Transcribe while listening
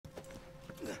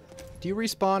Do you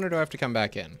respawn or do I have to come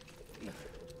back in?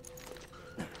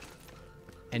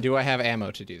 And do I have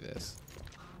ammo to do this?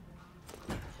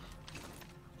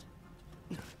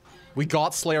 We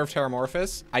got Slayer of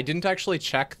Terramorphous. I didn't actually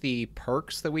check the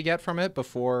perks that we get from it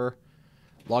before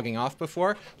logging off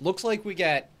before. Looks like we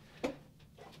get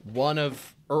one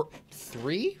of...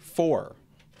 three? Four.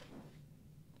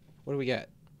 What do we get?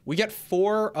 We get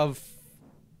 4 of...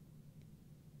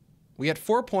 We get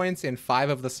 4 points in 5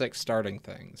 of the 6 starting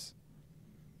things.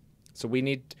 So we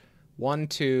need 1,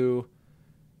 2,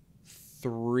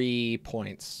 3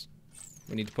 points.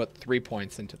 We need to put 3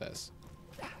 points into this.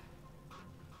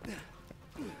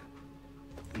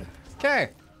 Okay.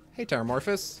 Hey,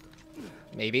 Terramorphous.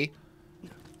 Maybe.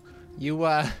 You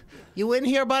in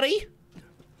here, buddy?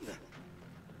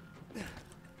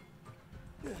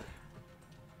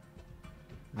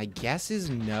 My guess is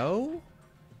no.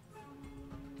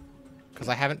 Because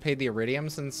I haven't paid the Iridium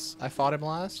since I fought him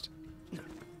last.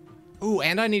 Ooh,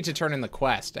 and I need to turn in the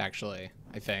quest, actually,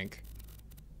 I think.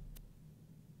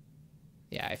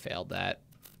 Yeah, I failed that.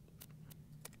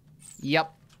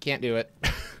 Yep, can't do it.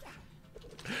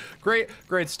 Great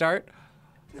start.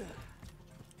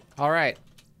 All right.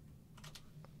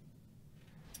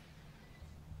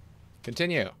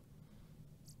 Continue.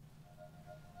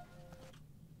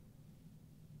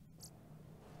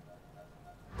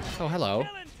 Oh, hello.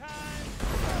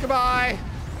 Goodbye.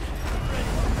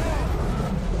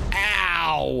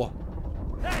 Ow.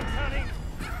 Thanks, honey.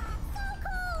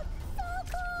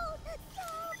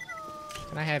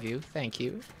 Can I have you? Thank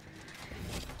you.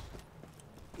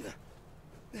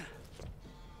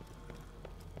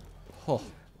 Oh.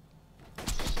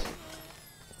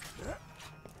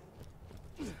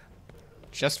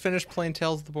 Just finished playing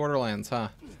Tales of the Borderlands, huh?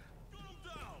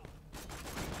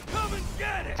 Come and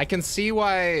get it. I can see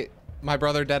why my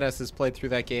brother Dennis has played through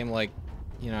that game, like,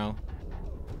 you know,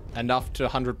 enough to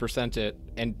 100% it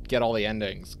and get all the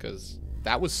endings, because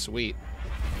that was sweet.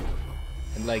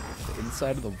 And, like, the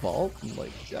inside of the vault, and,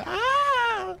 like,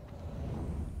 ah!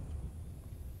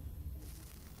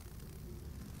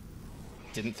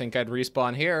 Didn't think I'd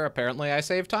respawn here. Apparently I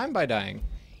saved time by dying.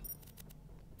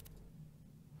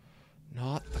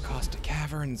 Not the Caustic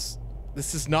Caverns.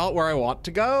 This is not where I want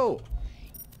to go.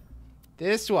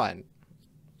 This one.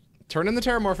 Turn in the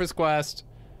Terramorphous quest.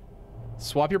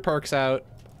 Swap your perks out.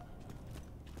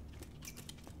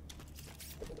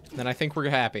 Then I think we're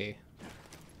happy.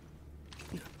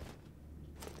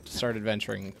 Start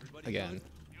adventuring again.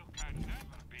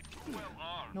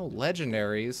 No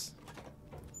legendaries.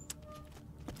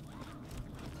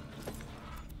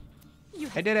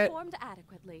 I did it. Performed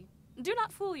adequately. Do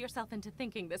not fool yourself into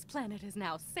thinking this planet is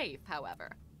now safe,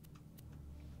 however.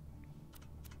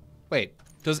 Wait,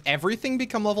 does everything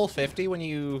become level 50 when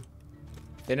you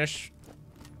finish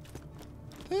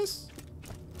this?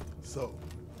 So,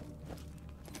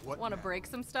 what? Want to break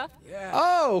some stuff? Yeah.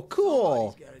 Oh,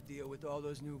 cool. Somebody's got to deal with all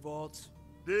those new vaults.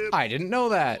 Dibs I didn't know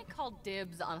that. Can't call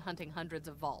dibs on hunting hundreds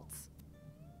of vaults.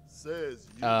 says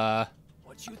you.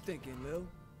 What you thinking, Lil?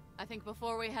 I think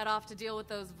before we head off to deal with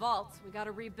those vaults, we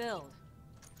gotta rebuild.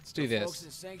 Let's do Folks this.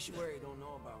 in Sanctuary don't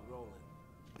know about rolling.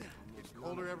 It's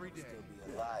colder every day. Still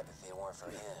be alive if they weren't for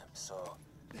him, so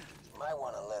you might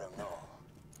want to let him know.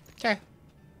 Okay.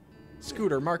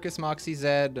 Scooter, Marcus, Moxie,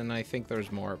 Zed, and I think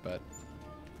there's more, but...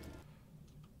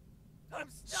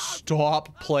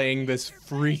 Stop playing this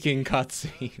freaking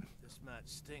cutscene. This might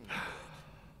sting.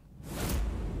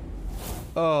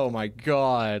 Oh my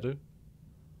god.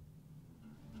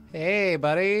 Hey,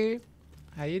 buddy.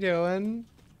 How you doing?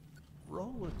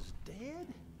 Roland's dead?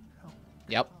 Oh,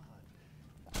 Yep. God.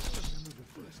 I remember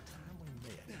the first time we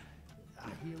met. I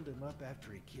healed him up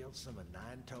after he killed some of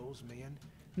Nine Toes' men.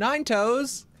 Nine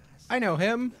Toes. I know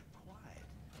him.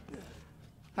 Quiet.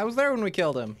 I was there when we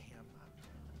killed him. Him.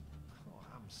 Oh,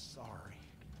 I'm sorry.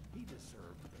 He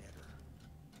deserved better.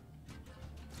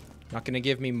 Not gonna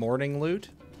give me morning loot?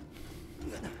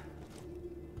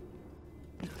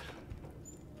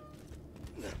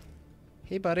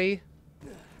 Hey, buddy.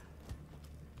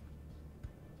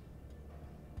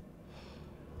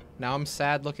 Now I'm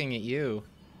sad looking at you.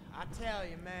 I tell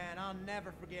you, man, I'll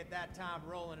never forget that time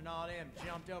Roland and all them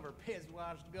jumped over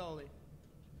Pisswashed Gully.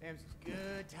 Them was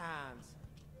good times.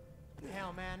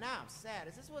 Hell, man, now I'm sad.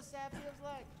 Is this what sad feels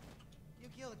like? You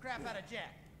killed the crap out of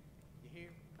Jack. You hear?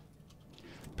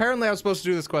 Apparently I was supposed to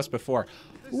do this quest before.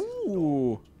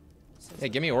 Ooh. Yeah,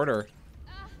 give me order.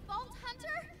 Vault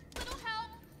Hunter? Little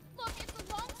help? Look, it's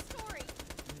a long story.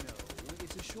 No,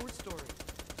 it's a short story.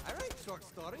 I write short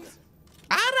stories.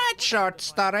 I write short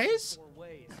stories. 4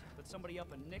 ways, but somebody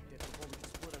up and nicked it before we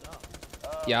could split it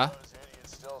up. Yeah. Those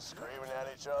idiots still screaming at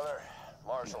each other.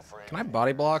 Marshal Freeman. Can I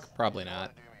body block? Probably You not.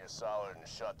 wanna do me a solid and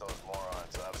shut those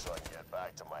morons up so I can get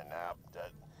back to my nap?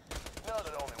 Know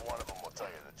that only one of them will tell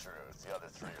you the truth. The other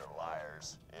three are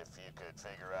liars. If you could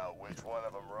figure out which one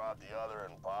of them robbed the other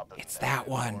and pop it. It's that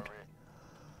one.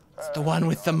 It's the one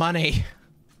with the money.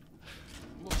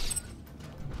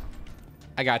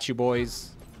 I got you,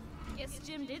 boys. Guess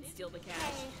Jim did steal the cash.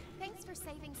 Hey, thanks for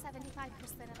saving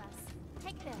 75% of us.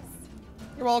 Take this.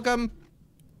 You're welcome.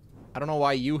 I don't know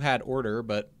why you had order,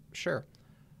 but sure.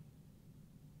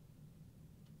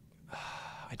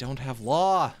 I don't have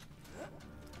law.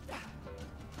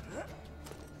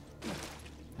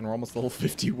 And we're almost level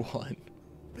 51.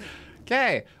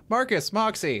 Okay, Marcus,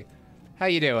 Moxie, how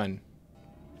you doing?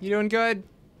 You doing good?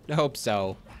 I hope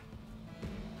so.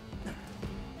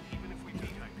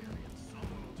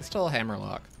 It's still a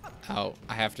hammerlock. Oh,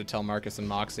 I have to tell Marcus and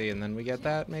Moxie, and then we get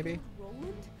that, maybe?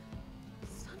 Roland?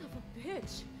 Son of a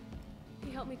bitch.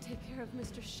 He helped me take care of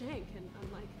Mr. Shank, and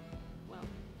unlike, well,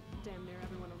 damn near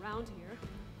everyone around here,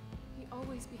 he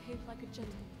always behaved like a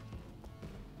gentleman.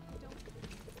 I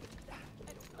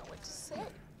don't know what to say.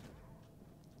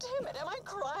 Damn it, am I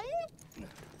crying?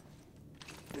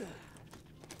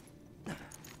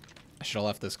 I should have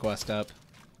left this quest up.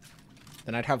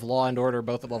 Then I'd have law and order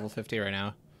both at level 50 right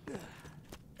now.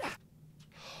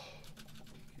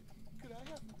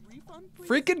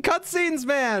 Freaking cutscenes,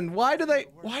 man! Why do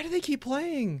they keep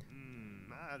playing?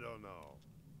 I don't know.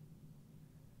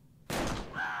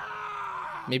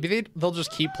 Maybe they'll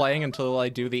just keep playing until I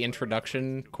do the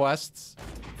introduction quests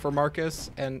for Marcus.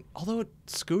 And although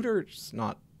Scooters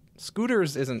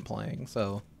isn't playing,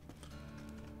 so.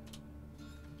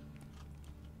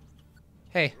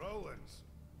 Hey. Rollins.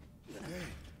 Hey.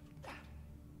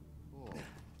 Oh.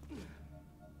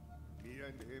 Me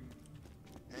and him.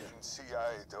 You can see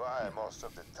eye to eye most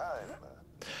of the time.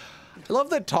 I love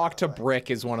that talk to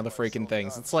Brick is one of the freaking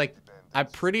things. It's like, I'm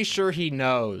pretty sure he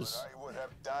knows. I would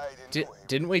have died anyway.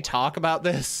 Didn't we talk about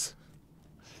this?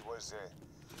 He was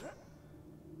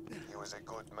a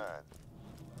good man.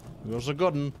 He was a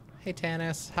good one. Hey,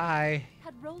 Tanis. Hi.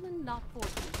 Had Roland not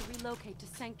forced me to relocate to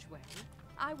Sanctuary,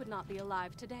 I would not be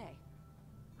alive today.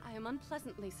 I am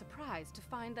unpleasantly surprised to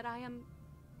find that I am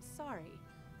sorry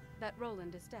that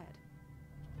Roland is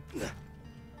dead.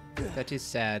 That is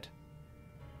sad.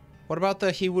 What about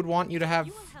the he would want you to have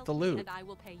You will help the me loot? and I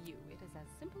will pay you. It is as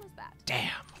simple as that.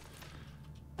 Damn.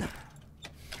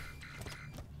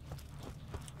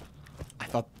 I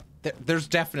thought there's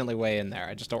definitely way in there.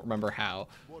 I just don't remember how.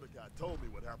 Mordecai told me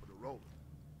what happened to Roland.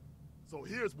 So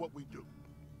here's what we do.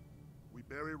 We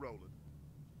bury Roland.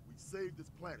 We save this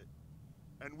planet.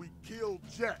 And we kill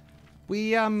Jack.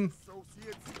 We Associates,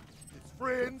 his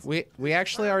friends. we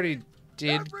actually already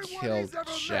did everyone kill he's ever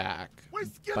met. Jack, We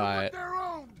skin 'em but with their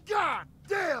own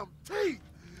goddamn teeth.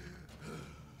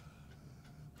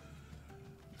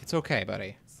 it's okay,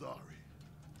 buddy. Sorry.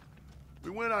 We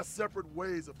went our separate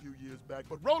ways a few years back,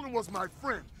 but Roland was my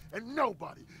friend, and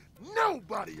nobody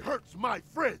hurts my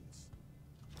friends.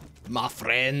 My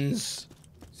friends.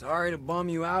 Sorry to bum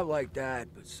you out like that,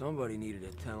 but somebody needed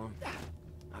to tell him.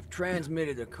 I've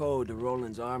transmitted the code to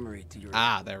Roland's armory to your...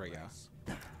 Ah, there we go.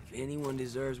 If anyone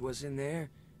deserves what's in there,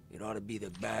 it ought to be the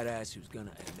badass who's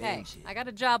gonna Hey, avenge it. I got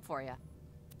a job for you.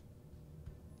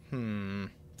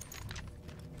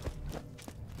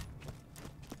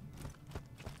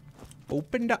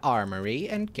 Open the armory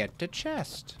and get the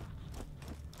chest.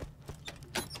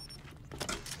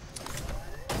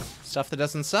 Stuff that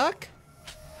doesn't suck?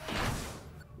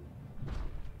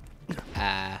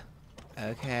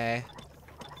 Okay.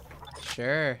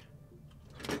 Sure.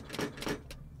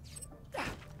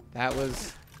 That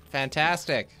was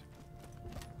fantastic.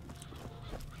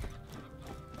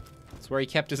 That's where he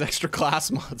kept his extra class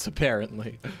mods,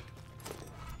 apparently.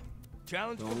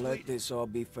 Challenge Don't complete. let this all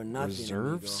be for nothing,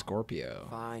 Reserve amigo. Scorpio.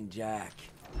 Find Jack.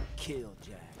 Kill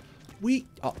Jack. We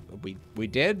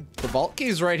did. The vault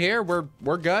key's right here.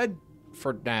 We're good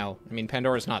for now. I mean,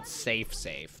 Pandora's not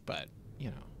safe, but you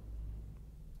know.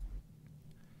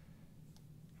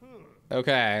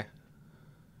 Okay.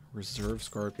 Reserve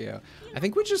Scorpio. I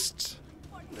think we just.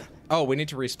 Oh, we need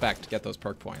to respec to get those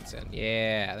perk points in.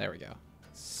 Yeah, there we go.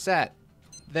 Set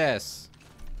this.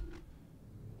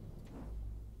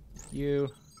 You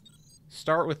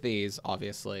start with these,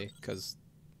 obviously, because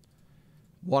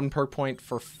 1 perk point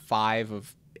for 5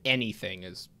 of anything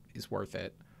is worth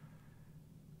it.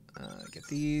 Get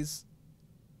these.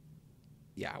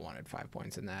 Yeah, I wanted 5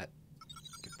 points in that.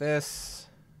 Get this.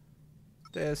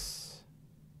 This.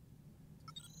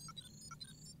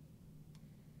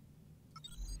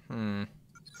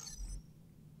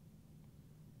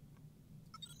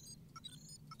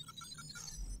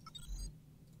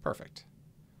 Perfect.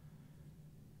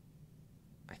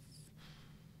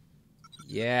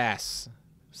 Yes.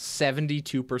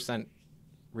 72%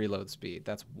 reload speed.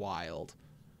 That's wild.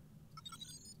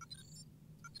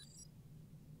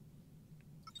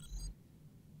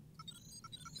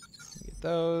 Get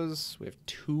those. We have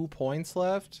 2 points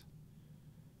left.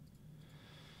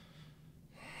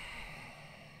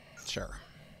 Sure.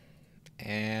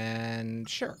 And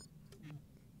sure.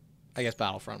 I guess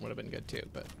Battlefront would have been good too,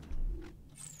 but...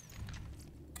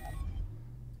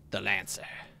 The Lancer.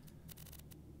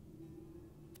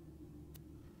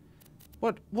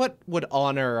 What would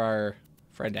honor our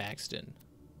friend Axton?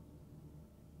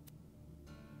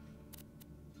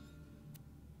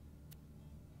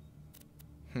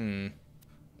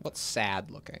 What's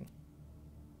sad looking?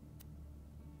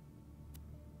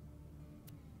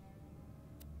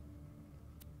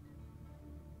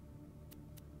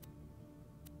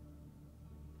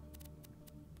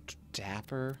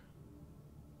 Dapper.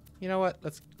 You know what?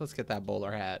 Let's get that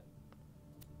bowler hat.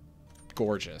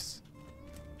 Gorgeous.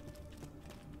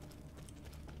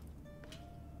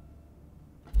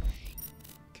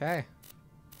 Okay.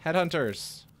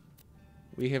 Headhunters.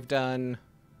 We have done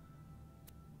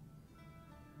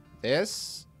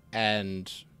this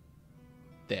and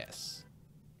this.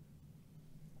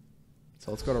 So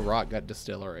let's go to Rot Gut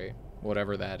Distillery,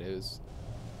 whatever that is.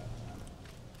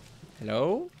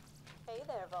 Hello? Hey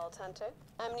there, Vault Hunter.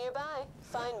 I'm nearby.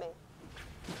 Find me.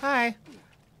 Hi.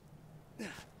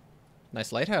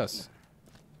 Nice lighthouse.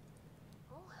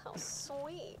 Oh, how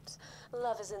sweet.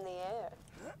 Love is in the air.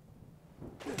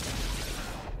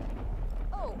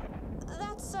 Oh,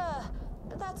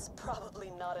 that's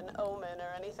probably not an omen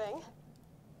or anything.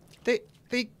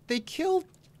 They killed...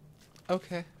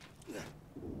 Okay.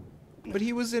 But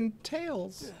he was in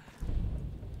Tails.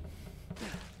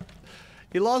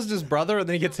 He lost his brother and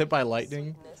then he gets hit by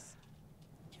lightning. Sweetness.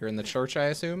 You're in the church, I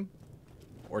assume?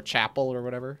 Or chapel or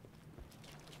whatever.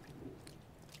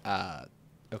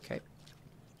 Okay.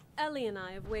 Ellie and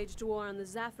I have waged war on the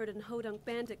Zafford and Hodunk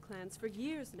bandit clans for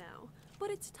years now, but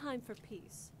it's time for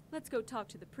peace. Let's go talk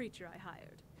to the preacher I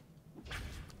hired.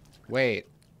 Wait.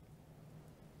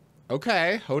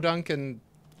 Okay, Hodunk and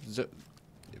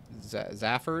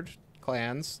Zafford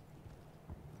clans.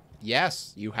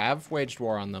 Yes, you have waged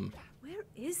war on them. Where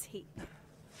is he? There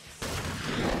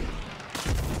he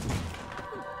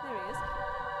is.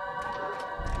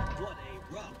 What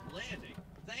a rough landing.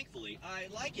 Thankfully, I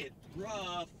like it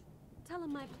rough. Tell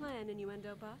him my plan,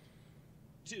 innuendo buff.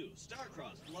 2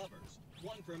 star-crossed lovers,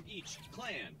 1 from each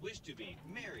clan, wish to be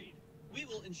married. We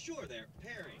will ensure their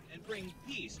pairing and bring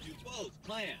peace to both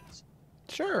clans.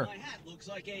 Sure. My hat looks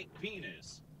like a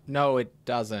penis. No, it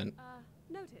doesn't.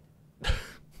 Noted.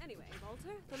 Anyway,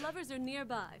 Walter, the lovers are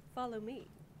nearby. Follow me.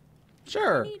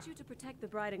 Sure. I need you to protect the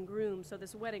bride and groom so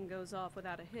this wedding goes off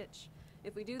without a hitch.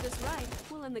 If we do this right,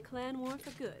 we'll end the clan war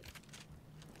for good.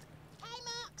 Hey,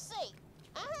 Moxie!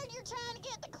 I heard you're trying to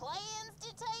get the clans to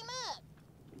team up.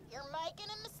 You're making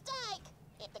a mistake.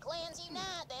 If the clans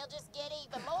unite, they'll just get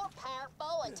even more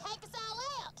powerful and take us all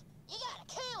out. You gotta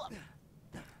kill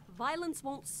them. Violence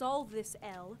won't solve this,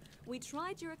 Elle. We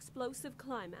tried your explosive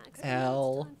climax.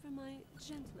 Elle. It's time for my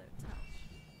gentler touch.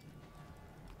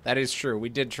 That is true. We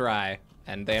did try,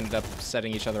 and they ended up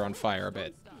setting each other on fire a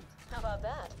bit. How about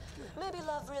that? Maybe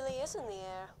love really is in the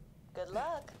air. Good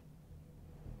luck.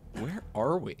 Where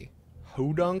are we?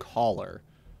 Hodunk Holler.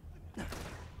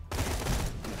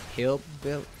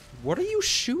 Hillbill. What are you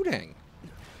shooting?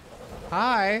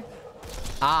 Hi.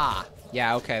 Ah.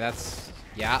 Yeah, okay, that's...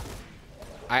 Yeah.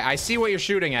 I see what you're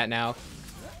shooting at now.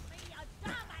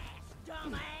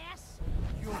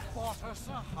 You bought us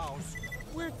a house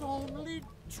with only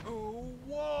 2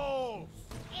 walls.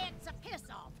 It's a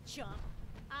piss-off, chump.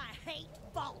 I hate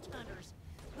vault hunters,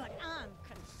 but I'm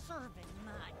conserving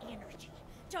my energy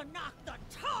to knock the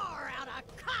tar out of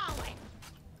Colin.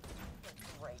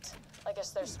 Great. I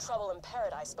guess there's trouble in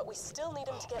paradise, but we still need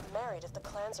him to get married if the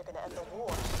clans are gonna end the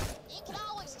war. You can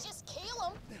always just kill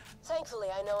him. Thankfully,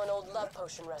 I know an old love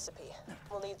potion recipe.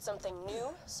 We'll need something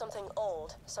new, something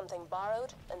old, something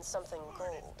borrowed, and something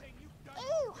gold.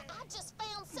 Ooh, I just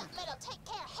found something that'll take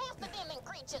care of half of them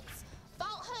ingredients.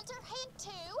 Vault Hunter Head 2,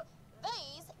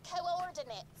 these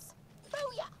coordinates.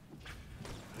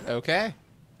 Booyah! Okay.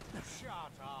 Shut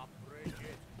up, Bridget.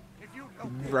 If you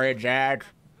look Bridget.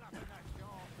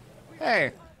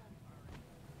 Hey.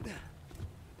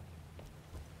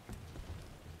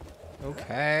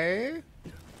 Okay.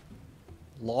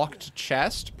 Locked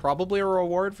chest. Probably a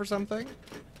reward for something.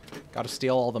 Gotta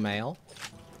steal all the mail.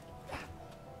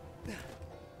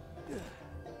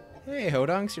 Hey,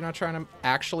 Hodunks, you're not trying to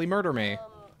actually murder me.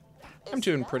 I'm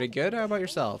doing pretty good. How about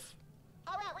yourself?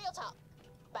 All right, real talk.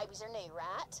 Babies are new,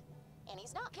 right? And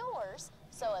he's not yours,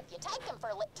 so if you take him for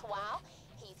a little while,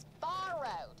 he's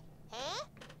borrowed. Huh?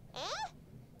 Huh?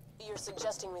 You're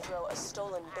suggesting we throw a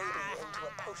stolen baby into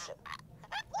a potion.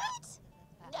 What?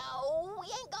 No, we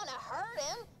ain't gonna hurt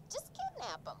him. Just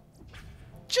kidnap him.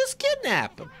 Just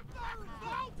kidnap him.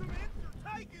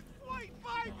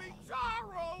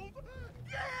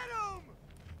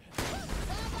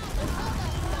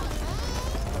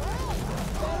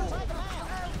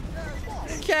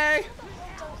 Okay.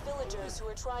 Villagers who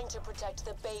are trying to protect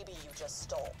the baby you just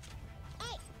stole.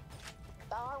 Hey,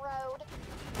 borrowed.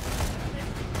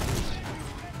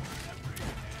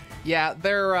 Yeah,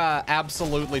 they're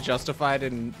absolutely justified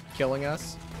in killing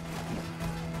us.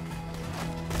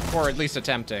 Or at least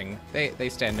attempting. They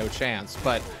stand no chance,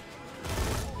 but...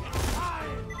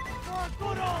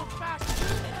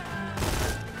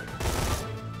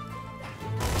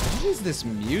 What is this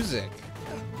music?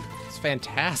 It's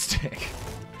fantastic.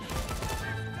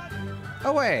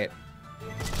 Oh, wait.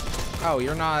 Oh,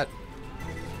 you're not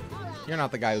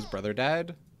the guy whose brother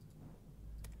died?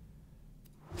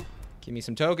 Give me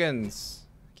some tokens.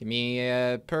 Give me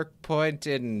a perk point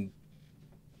in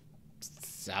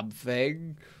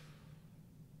something.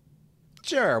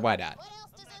 Sure, why not? What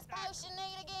else does this potion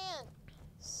need again?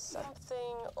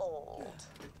 Something old.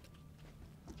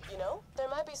 You know, there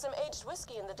might be some aged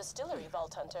whiskey in the distillery,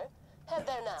 Vault Hunter. Head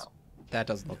there now. That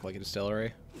doesn't look like a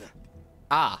distillery.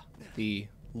 Ah, the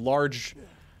large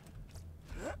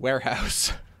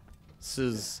warehouse. This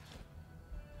is...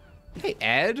 Hey,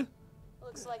 Ed?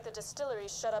 Looks like the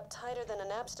distillery's shut up tighter than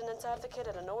an abstinence advocate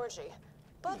at an orgy.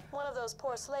 But one of those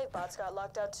poor slave bots got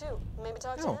locked out too. Maybe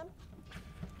talk to him?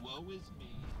 Woe is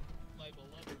me. My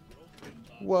beloved girlfriend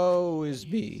Woe is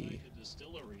me. inside the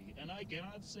distillery, and I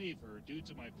cannot save her due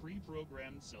to my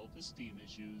pre-programmed self-esteem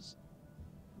issues.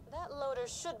 That loader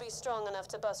should be strong enough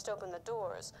to bust open the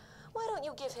doors. Why don't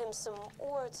you give him some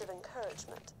words of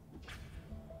encouragement?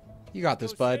 You got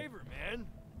this, Go bud. save her, man.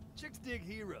 Chicks dig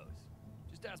heroes.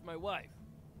 Just ask my wife.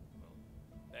 Well,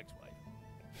 ex-wife.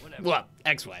 Whatever. Well,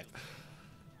 ex-wife.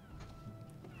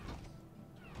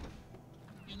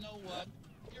 You know what?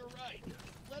 You're right.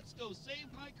 Let's go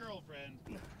save my girlfriend.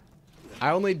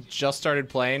 I only just started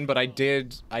playing, but I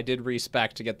did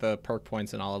respec to get the perk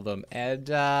points in all of them. And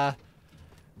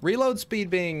reload speed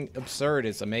being absurd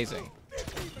is amazing.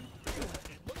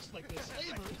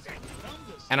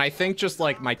 And I think just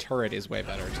like my turret is way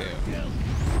better too.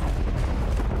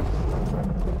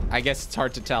 I guess it's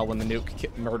hard to tell when the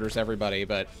nuke murders everybody,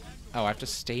 but oh, I have to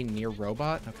stay near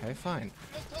robot? Okay, fine.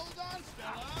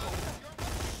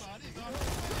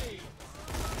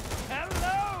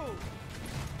 Hello!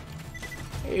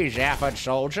 Hey, Zafford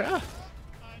soldier.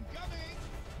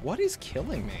 What is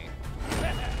killing me?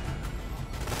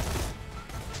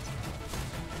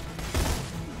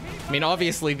 I mean,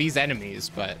 obviously these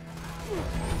enemies, but...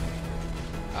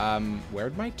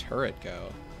 where'd my turret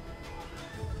go?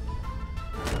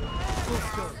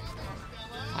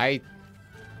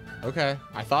 Okay,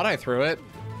 I thought I threw it.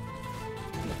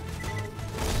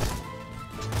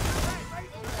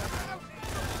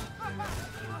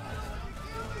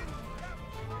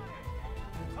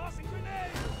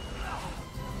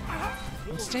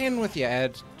 I'm staying with you,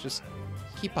 Ed. Just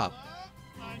keep up.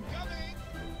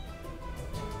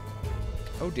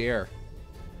 Oh dear.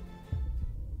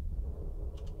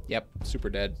 Yep, super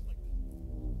dead.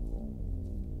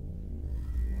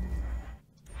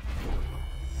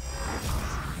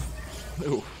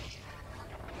 Ooh.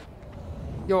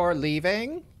 You're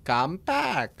leaving? Come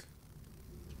back.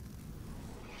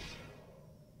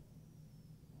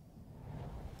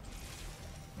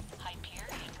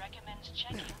 Hyperion recommends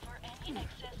checking for any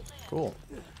excess limbs Cool.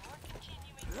 before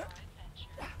continuing your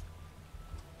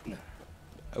adventure.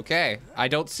 Okay, I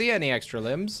don't see any extra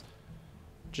limbs.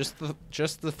 Just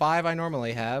the 5 I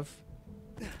normally have.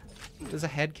 Does a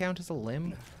head count as a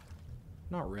limb?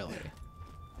 Not really.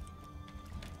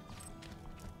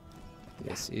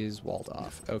 This is walled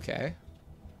off. Okay.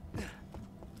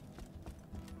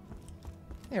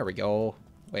 There we go.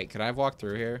 Wait, could I have walked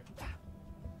through here?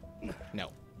 No.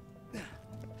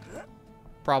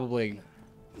 Probably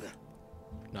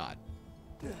not.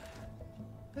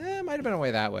 Might have been a way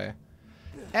that way.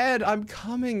 Ed, I'm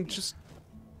coming. Just...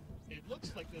 It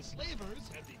looks like the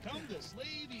slavers have become the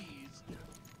slavees.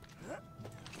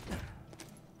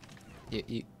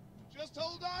 Just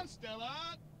hold on,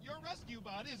 Stella. Your rescue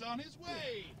bot is on his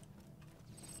way.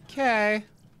 Okay.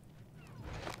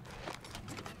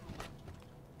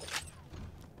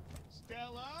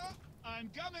 Stella, I'm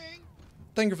coming.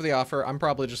 Thank you for the offer. I'm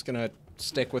probably just gonna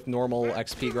stick with normal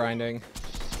XP grinding.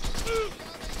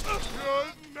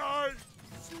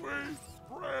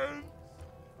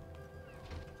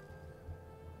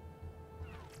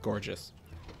 Gorgeous.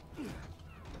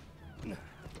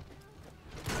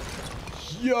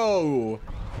 Yo!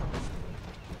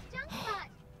 Junkbot!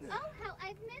 Oh, how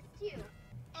I've missed you!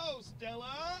 Oh,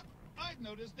 Stella! I've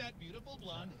noticed that beautiful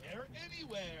blonde hair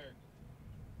anywhere.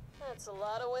 That's a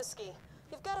lot of whiskey.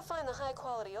 You've got to find the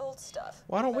high-quality old stuff.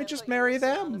 Why don't we just marry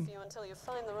them? Until you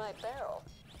find the right barrel.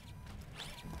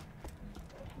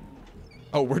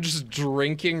 Oh, we're just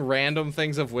drinking random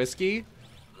things of whiskey?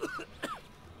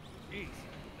 Jeez,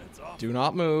 that's awful. Do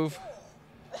not move.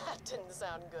 That didn't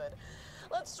sound good.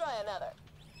 Let's try another.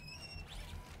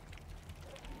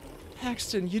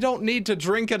 Axton, you don't need to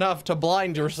drink enough to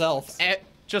blind yourself.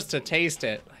 Just to taste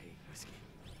it. If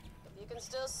you can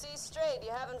still see straight, you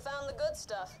haven't found the good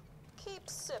stuff. Keep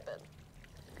sipping.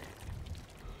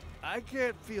 I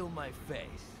can't feel my face.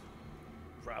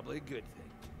 Probably a good thing.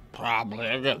 Probably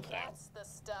a good thing. That's the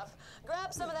stuff.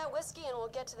 Grab some of that whiskey and we'll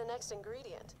get to the next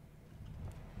ingredient.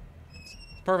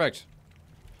 Perfect.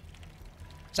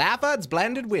 Safford's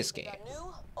blended whiskey. Got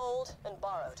new, old, and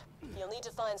borrowed. You'll need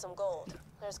to find some gold.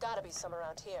 There's gotta be some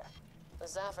around here. The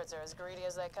Zaffords are as greedy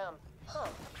as they come. Huh.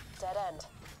 Dead end.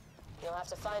 You'll have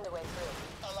to find a way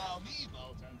through. Allow me,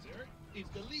 Vault Hunter. It's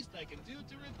the least I can do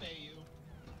to repay you.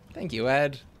 Thank you,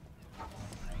 Ed.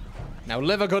 Now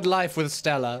live a good life with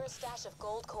Stella. Here's a stash of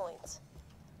gold coins.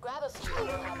 Grab a few and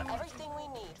we'll have everything we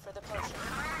need for the potion.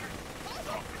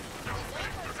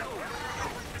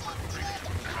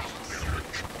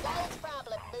 Gold's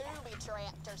probably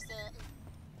booby-trapped or something.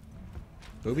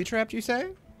 Booby trapped, you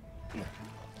say?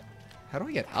 How do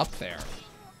I get up there?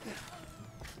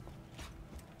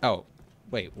 Oh,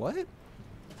 wait, what?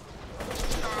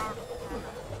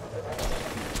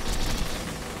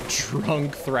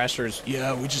 Drunk threshers.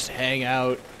 Yeah, we just hang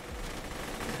out.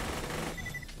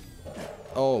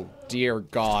 Oh, dear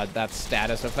God. That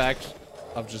status effect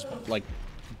of just, like,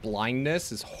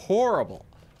 blindness is horrible.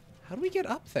 How do we get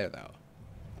up there, though?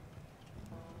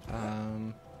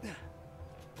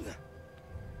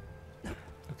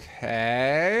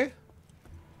 Okay.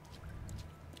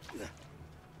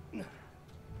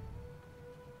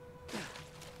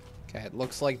 Okay, it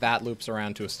looks like that loops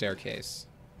around to a staircase.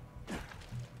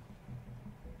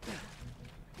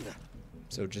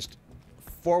 So just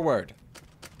forward.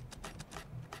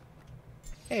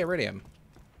 Hey, Iridium.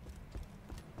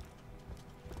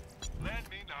 Let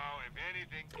me know if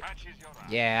anything catches your eye.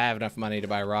 Yeah, I have enough money to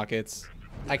buy rockets.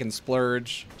 I can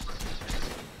splurge.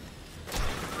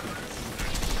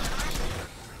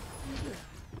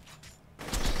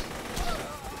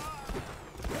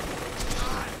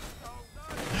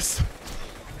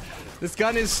 This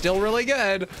gun is still really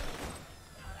good.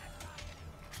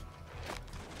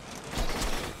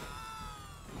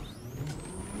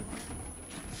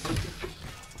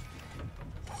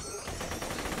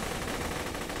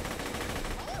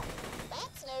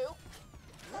 That's new.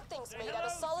 That thing's made out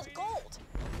of solid gold.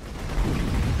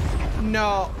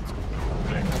 No.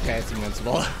 Okay, it's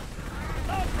invincible.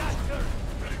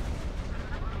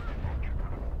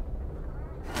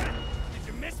 Did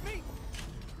you miss me?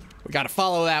 We gotta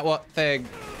follow that thing.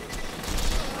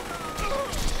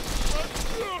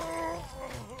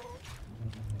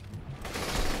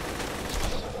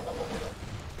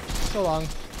 So long.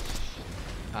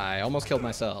 I almost killed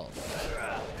myself.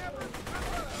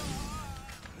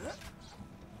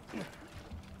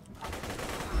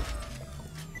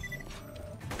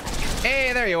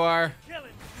 Hey, there you are.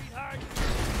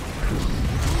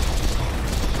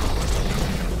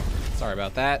 Sorry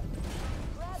about that.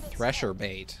 Thresher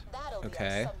bait.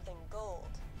 Okay. Something gold.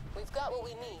 We've got what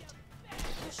we need.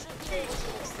 You should be able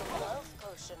to mix the love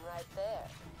potion right there.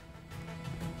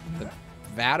 The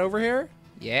vat over here?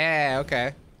 Yeah,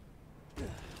 okay.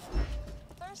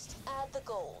 First, add the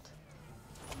gold.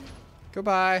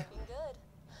 Goodbye. Good.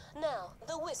 Now,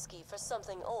 the whiskey for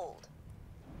something old.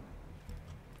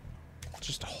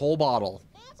 Just a whole bottle.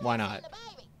 Why not?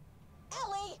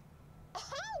 Ellie!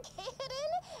 I'm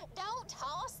kidding. Don't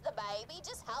toss the baby.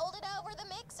 Just hold it over the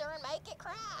mixer and make it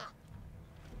cry.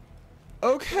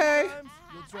 Okay. Sometimes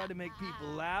you'll try to make people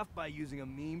laugh by using a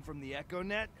meme from the Echo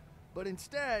Net, but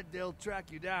instead they'll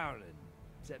track you down and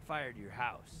set fire to your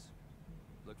house.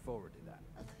 Look forward to that.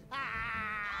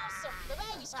 Awesome. The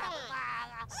baby's crying.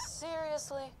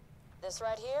 Seriously? This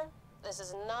right here? This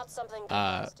is not something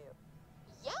guys do.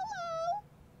 YOLO!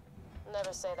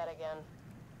 Never say that again.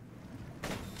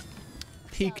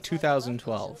 Peak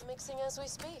 2012. Mixing as we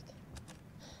speak.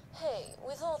 Hey,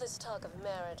 with all this talk of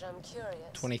marriage, I'm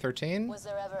curious. 2013? Was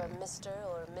there ever a Mr.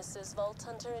 or Mrs. Vault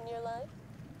Hunter in your life?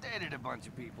 Dated a bunch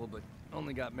of people, but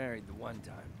only got married the one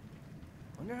time.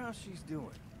 Wonder how she's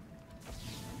doing.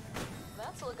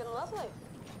 That's looking lovely.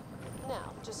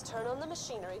 Now, just turn on the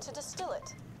machinery to distill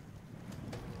it.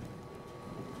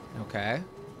 Okay.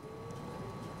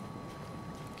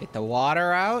 Get the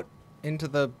water out into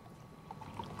the...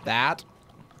 that.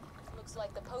 Looks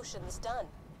like the potion's done.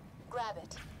 Grab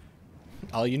it.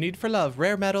 All you need for love.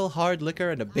 Rare metal, hard liquor,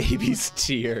 and a baby's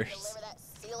tears. Deliver that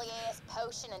silly-ass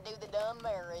potion and do the dumb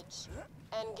marriage.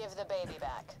 And give the baby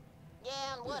back.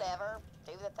 Yeah, and whatever.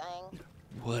 Do the thing.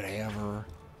 Whatever.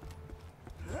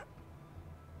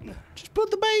 Just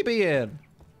put the baby in.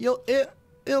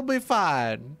 It'll be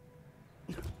fine.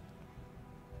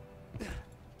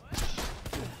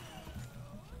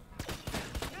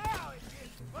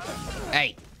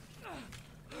 Hey.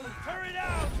 Hurry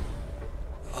out!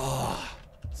 Oh.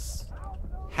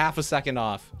 Half a second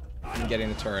off from getting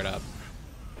the turret up.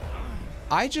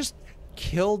 I just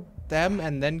killed them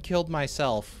and then killed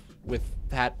myself with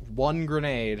that one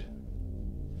grenade.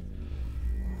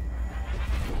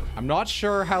 I'm not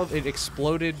sure how it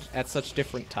exploded at such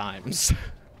different times.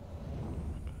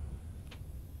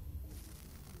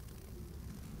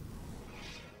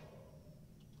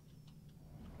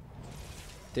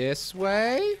 This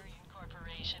way?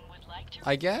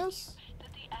 I guess?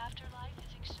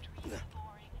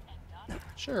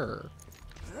 Sure.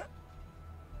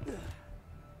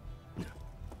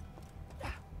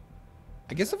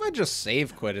 I guess if I just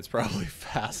save quit, it's probably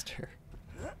faster.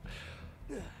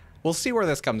 We'll see where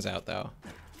this comes out, though.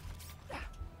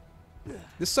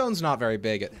 This zone's not very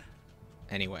big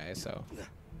anyway, so...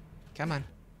 Come on.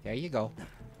 There you go.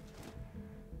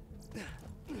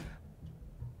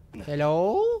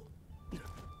 Hello?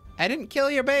 I didn't kill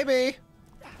your baby.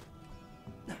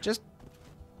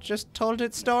 Just told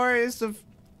it stories of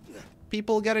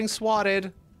people getting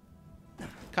swatted.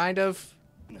 Kind of.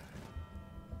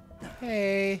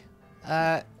 Hey.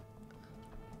 And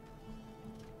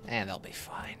they'll be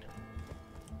fine.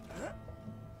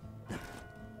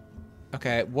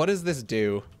 Okay, what does this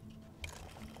do?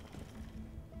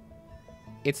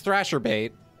 It's Thrasher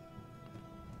bait.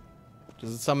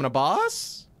 Does it summon a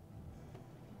boss?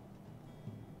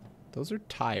 Those are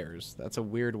tires. That's a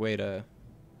weird way to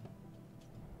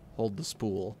hold the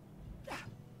spool.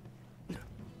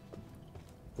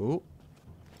 Ooh.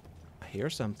 I hear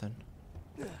something.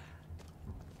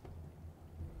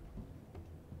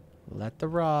 Let the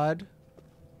rod.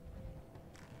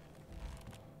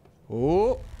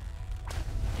 Ooh.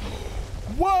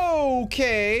 Whoa,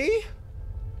 okay.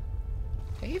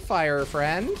 Hey, fire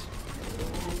friend.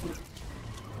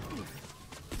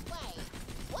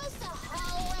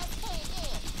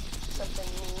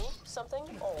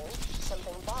 Something old,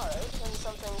 something borrowed, and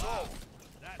something gold.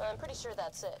 I'm pretty sure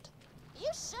that's it. You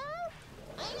sure?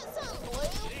 Ain't it something blue?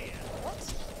 What?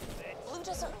 Blue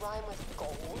doesn't rhyme with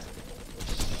gold.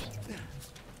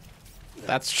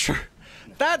 That's true.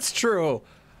 That's true.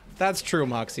 That's true,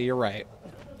 Moxie. You're right.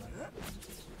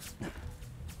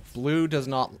 Blue does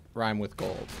not rhyme with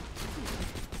gold.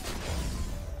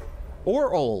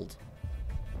 Or old.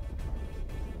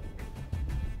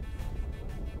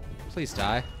 Please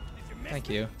die. Thank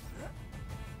you.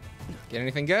 Get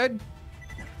anything good?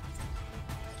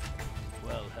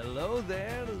 Well, hello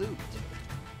there, loot.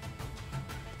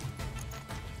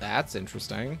 That's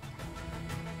interesting.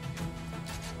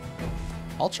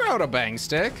 I'll try out a bang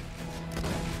stick.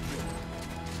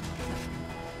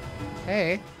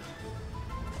 Hey.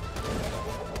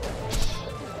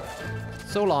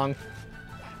 So long.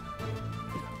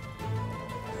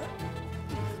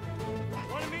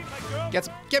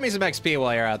 Get me some XP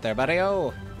while you're out there, buddy.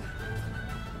 Oh.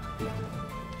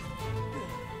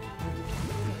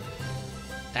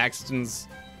 Axton's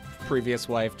previous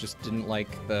wife just didn't like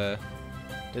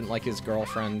his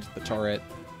girlfriend, the turret.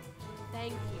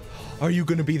 Thank you. Are you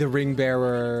gonna be the ring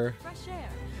bearer? Fresh air.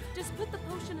 Just put the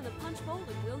potion in the punch bowl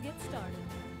and we'll get started.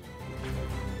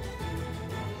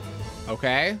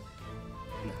 Okay.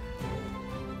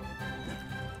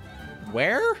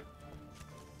 Where?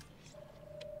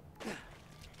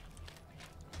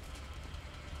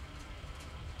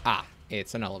 Ah,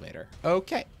 it's an elevator.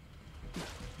 Okay.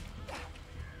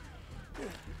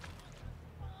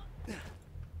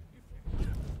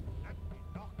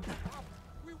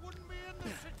 We wouldn't be in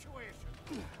this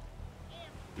situation.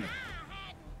 If I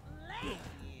hadn't left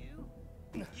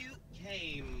you... You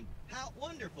came. How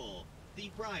wonderful.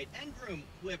 The bride and groom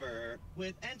quiver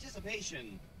with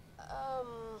anticipation.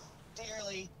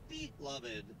 Dearly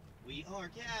beloved, we are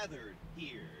gathered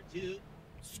here to...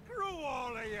 Screw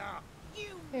all of ya!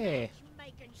 You Hey.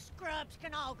 matchmaking scrubs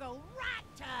can all go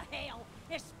right to hell,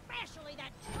 especially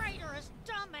that traitorous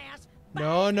dumbass.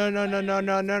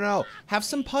 No. Have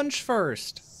some punch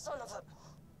first. Son of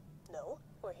a... No,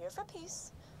 we're here for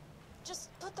peace. Just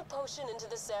put the potion into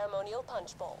the ceremonial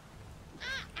punch bowl.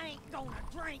 I ain't gonna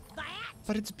drink that.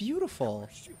 But it's beautiful.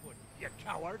 You wouldn't, you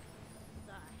coward.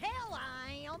 The hell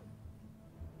I am.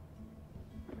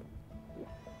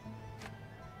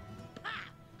 Ha!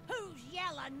 Who's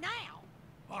yelling now?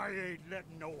 I ain't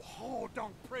letting no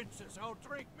whore-dunk princess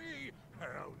out-drink me.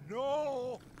 Hell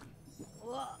no.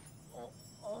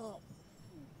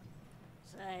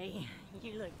 Say,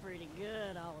 you look pretty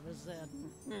good all of a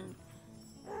sudden.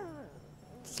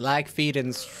 It's like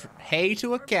feeding hay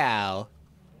to a cow.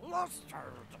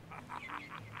 Lustered.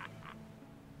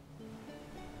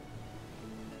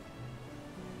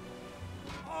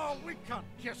 Oh, we can't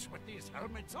kiss with these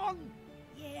helmets on.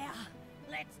 Yeah,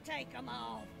 let's take 'em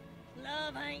off.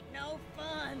 Love ain't no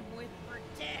fun with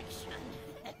protection.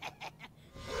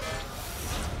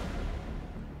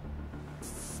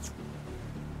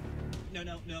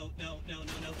 No.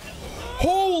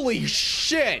 Holy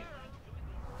shit!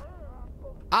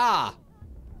 Ah!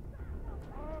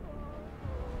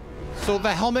 So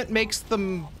the helmet makes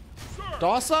them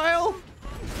docile?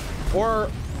 Or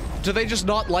do they just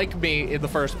not like me in the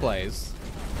first place?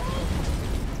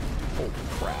 Holy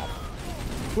crap.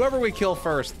 Whoever we kill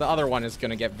first, the other one is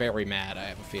gonna get very mad, I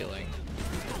have a feeling.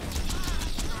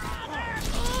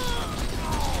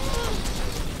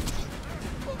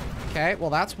 Okay, well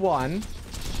that's one.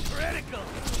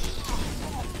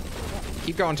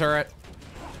 Keep going, turret.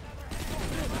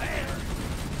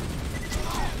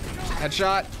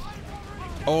 Headshot.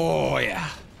 Oh, yeah.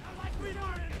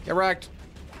 Get wrecked.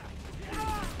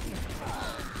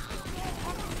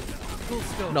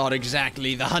 Not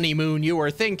exactly the honeymoon you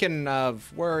were thinking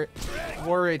of. Were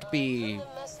it be...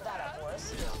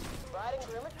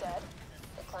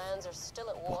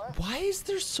 Why is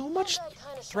there so much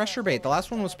thresher bait? The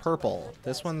last one was purple.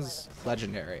 This one's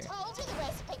legendary.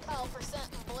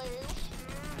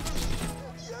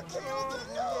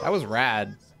 That was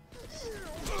rad.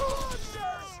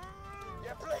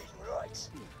 You're bleeding right.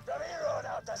 From here on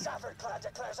out, the Zafford clan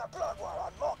declares a blood war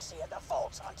on Moxie and the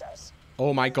False Hunters.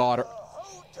 Oh my god.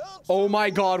 Oh my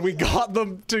god, we got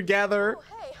them together. Oh,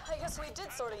 hey, I guess we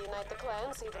did sort of unite the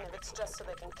clans, even if it's just so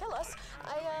they can kill us.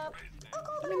 I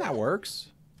mean, that works.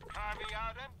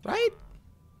 Right?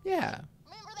 Yeah.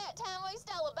 Remember that time we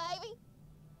stole a baby?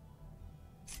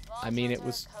 I mean, it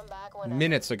was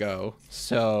minutes ago,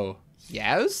 so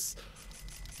yes.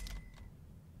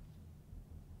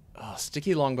 Oh,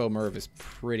 Sticky Longbow Merv is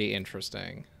pretty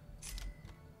interesting.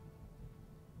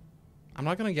 I'm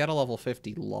not gonna get a level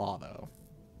 50 Law though.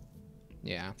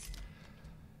 Yeah.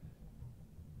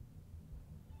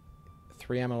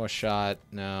 3 ammo a shot,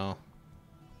 no.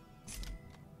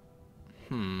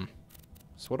 So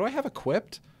what do I have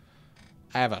equipped?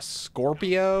 I have a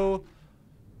Scorpio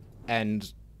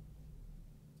and...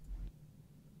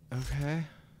 Okay. I'm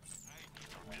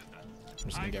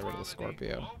just gonna get rid of the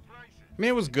Scorpio. I mean,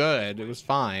 it was good. It was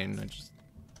fine. I just...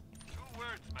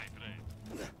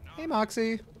 Hey,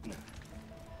 Moxie.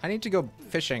 I need to go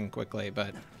fishing quickly,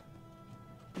 but...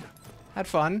 Had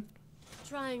fun.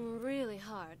 Trying really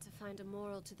hard to find a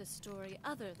moral to the story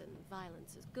other than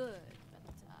violence is good, but,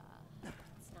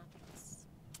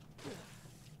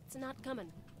 it's not coming.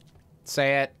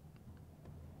 Say it.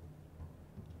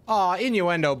 Aw,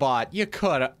 innuendo bot. You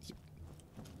coulda.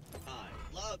 I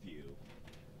love you.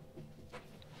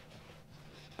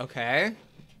 Okay.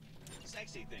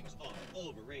 Sexy things are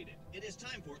overrated. It is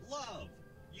time for love.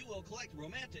 You will collect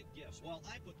romantic gifts while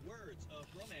I put words of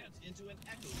romance into an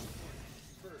echo support.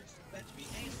 First, fetch me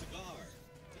a cigar.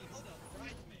 The hold up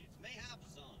bridesmaids may have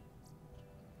some.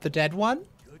 The dead one?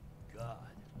 Good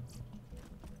God.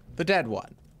 The dead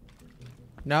one.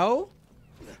 No?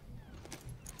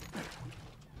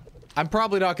 I'm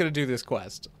probably not going to do this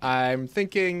quest. I'm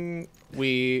thinking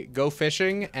we go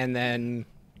fishing and then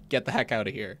get the heck out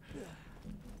of here.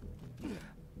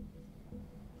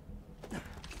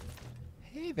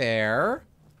 Hey there.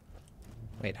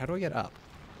 Wait, how do I get up?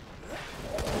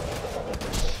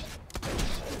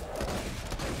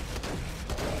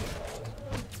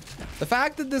 The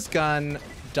fact that this gun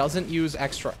doesn't use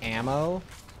extra ammo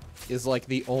is like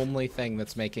the only thing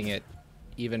that's making it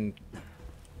even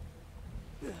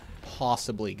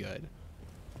possibly good.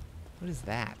 What is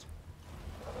that?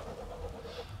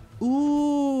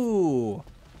 Ooh.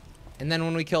 And then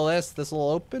when we kill this will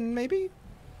open, maybe?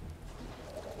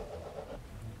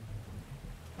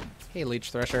 Hey,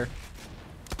 Leech Thresher.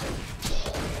 I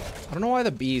don't know why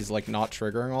the bee's like not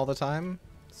triggering all the time.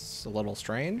 It's a little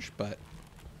strange, but...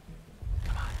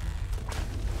 Come on.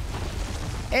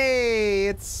 Hey,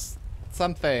 it's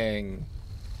something.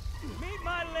 Meet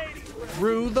my lady.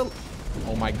 Through the...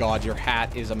 Oh my god, your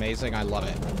hat is amazing. I love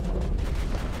it.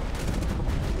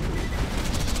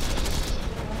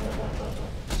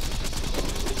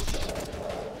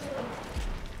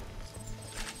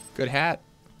 Good hat.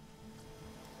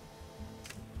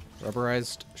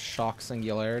 Rubberized shock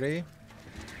singularity.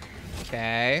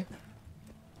 Okay.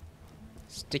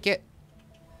 Stick it.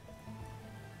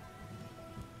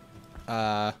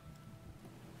 Now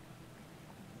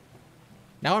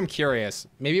I'm curious.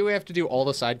 Maybe we have to do all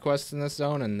the side quests in this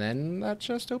zone and then that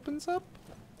chest opens up?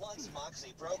 Once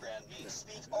Moxie programmed me to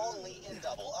speak only in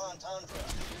double entendre.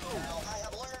 Now I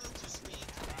have learned to speak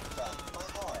from my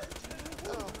heart.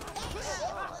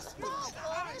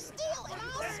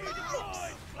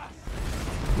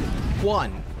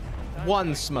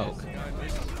 One smoke.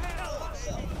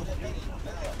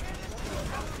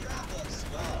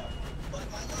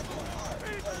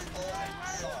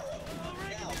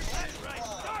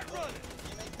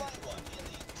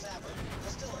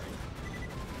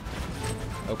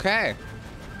 Okay.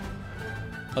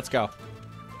 Let's go.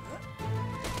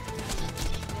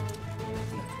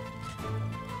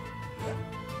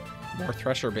 More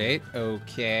thresher bait.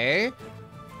 Okay.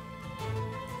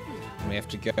 We have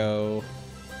to go.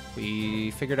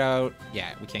 We figured out.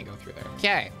 Yeah, we can't go through there.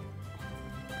 Okay.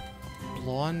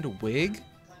 Blonde wig?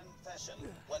 Confession.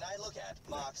 When I look at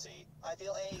Moxie, I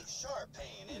feel a sharp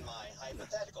pain in my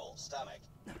hypothetical stomach.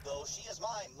 Though she is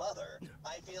my mother,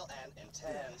 I feel an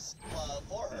intense love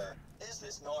for her. Is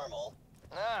this normal?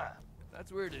 Ah,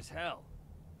 that's weird as hell.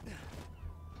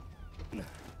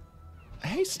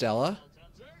 Hey, Stella.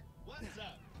 What's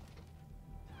up?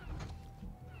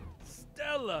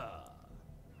 Stella!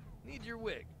 Need your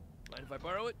wig. Mind if I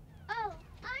borrow it? Oh,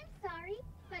 I'm sorry,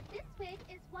 but this wig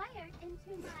is wired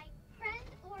into my friend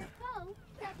or foe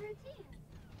subroutines.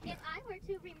 If I were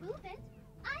to remove it,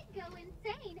 I'd go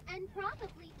insane and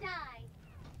probably die.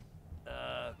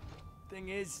 Thing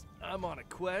is, I'm on a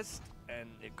quest, and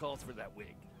it calls for that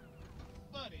wig.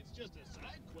 But it's just a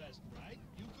side quest, right?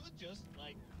 You could just,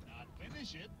 like, not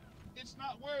finish it. It's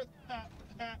not worth,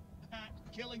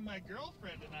 killing my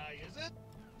girlfriend and I, is it?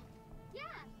 Yeah,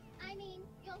 I mean,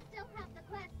 you'll still have the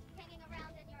quest hanging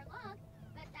around in your log,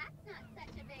 but that's not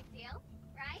such a big deal,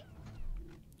 right?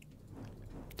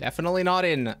 Definitely not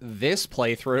in this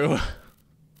playthrough.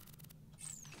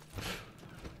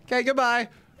 Okay, goodbye.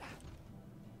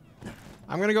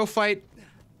 I'm gonna go fight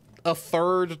a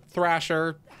third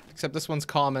Thrasher, except this one's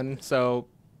common, so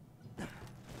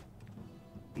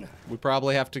we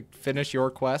probably have to finish your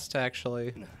quest to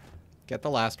actually get the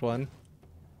last one.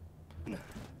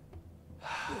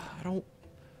 I don't...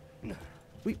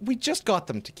 We just got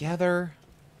them together,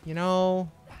 you know?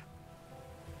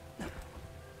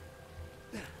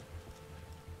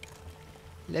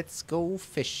 Let's go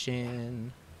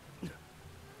fishing.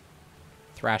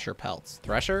 Thrasher pelts.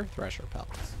 Thresher? Thresher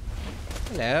pelts.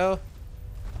 Hello.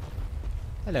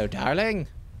 Hello, darling.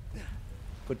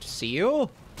 Good to see you.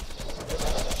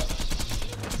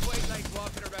 Quite like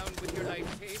walking around with your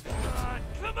life tape.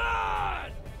 Come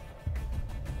on!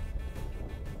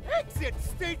 Exit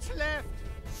stage left!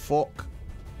 Fuck.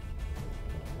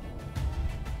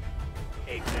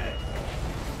 Exit!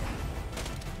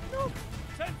 No!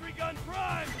 Sentry gun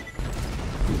prime!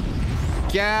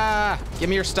 Yeah! Give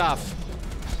me your stuff.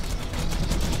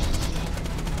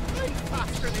 I'm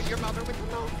faster than your mother with a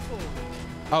mouthful.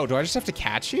 Oh, do I just have to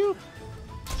catch you?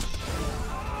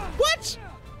 What?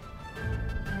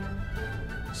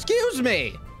 Excuse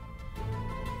me.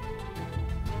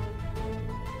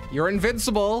 You're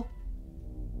invincible.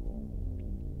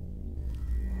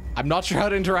 I'm not sure how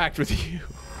to interact with you.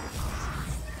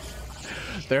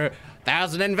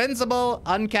 There's an invincible,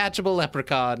 uncatchable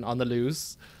leprechaun on the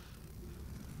loose.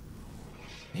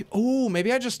 Oh,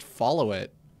 maybe I just follow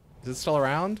it. Is it still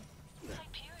around?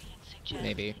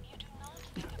 Maybe.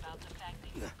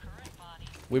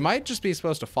 We might just be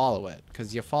supposed to follow it,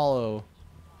 because you follow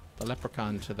the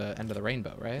leprechaun to the end of the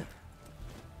rainbow, right?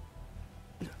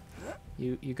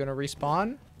 You gonna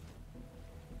respawn?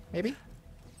 Maybe?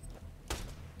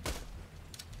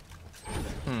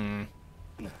 Hmm.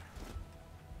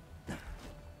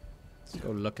 Let's go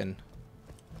looking.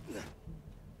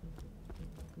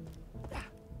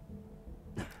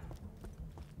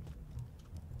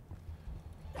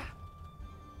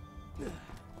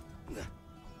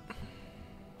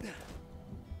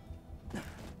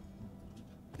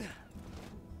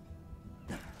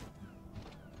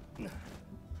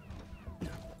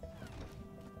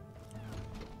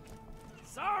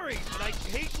 Sorry, but I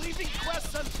hate leaving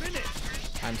quests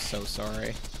unfinished. I'm so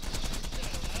sorry.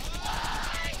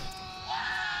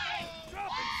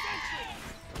 Dropping sentry!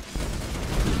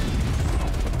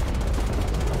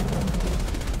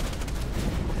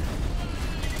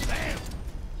 Bam!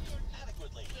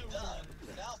 Adequately done.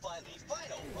 Now find the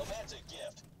final romantic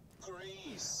gift.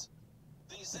 Grease.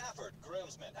 The Zafford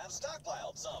groomsmen have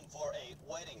stockpiled some for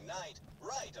shining night,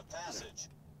 rite of passage.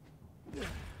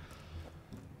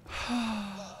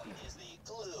 Love is the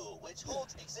glue which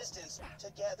holds existence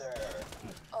together.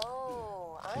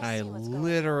 Oh, I see what's going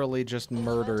literally just on.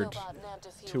 murdered Indobot nabbed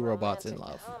a few 2 robots in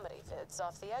romantic love. comedy vids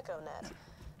off the EchoNet.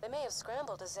 They may have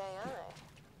scrambled his AI.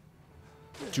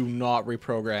 Do not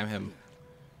reprogram him.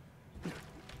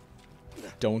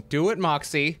 Don't do it,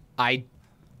 Moxie. I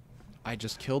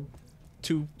just killed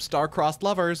 2 star-crossed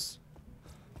lovers.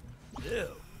 Ew.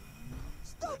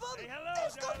 Stop him!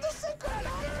 They've got the secret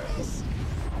office!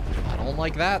 I don't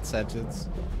like that sentence.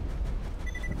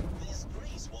 This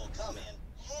grease will come in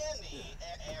handy.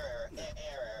 Turn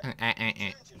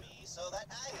to me so that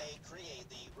I may create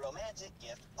the romantic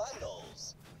gift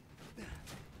bundles.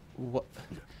 What?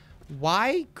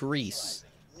 Why grease?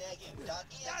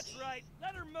 That's right.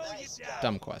 Let her mow you down.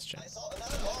 Dumb question. I saw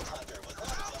another Vault Hunter with one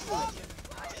just like it.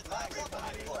 Did my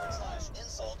company /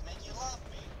 insult make you love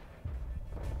me?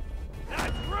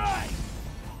 That's right.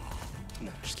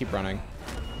 Just keep running.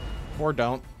 Or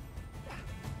don't.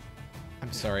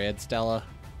 I'm sorry, Ed Stella.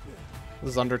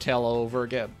 This is Undertale all over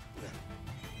again.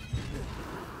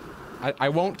 I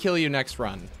won't kill you next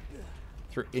run.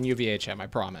 In UVHM, I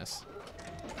promise.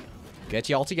 Get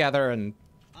you all together and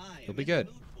you'll be good.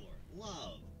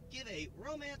 Love. Give a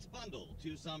romance bundle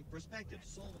to some prospective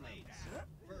soulmates.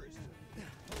 First,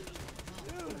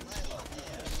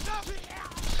 Stop it!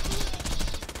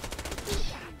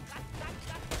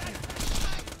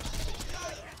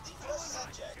 the first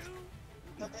subject.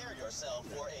 Prepare yourself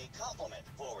for a compliment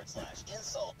 /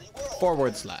 insult the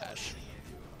world.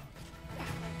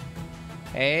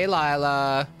 / Hey,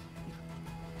 Lila.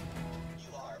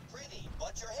 You are pretty,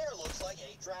 but your hair looks like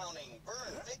a drowning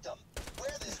burn victim.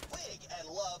 Wear this wig and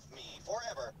love me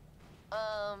forever.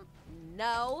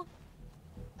 No.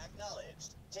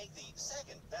 Acknowledged. Take the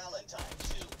second Valentine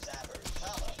to Zapper,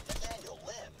 Nathaniel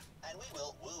Lynn, and we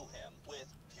will woo him with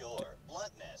pure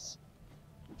bluntness.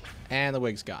 And the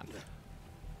wig's gone.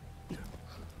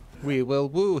 We will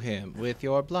woo him with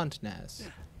your bluntness.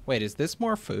 Wait, is this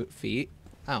more feet?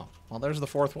 Oh, well, there's the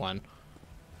 4th one.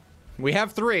 We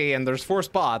have 3, and there's 4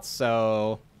 spots,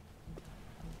 so...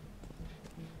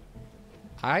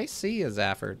 I see a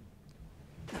Zafford.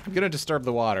 I'm gonna disturb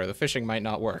the water. The fishing might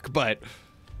not work, but...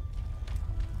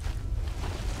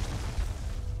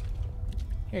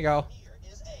 Here you go. Here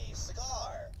is a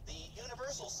cigar, the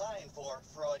universal sign for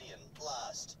Freudian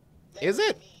lust. Is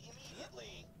it? Me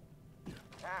immediately.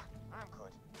 I'm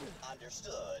good.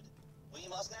 Understood. We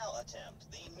must now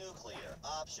attempt the nuclear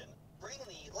option. Bring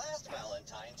the last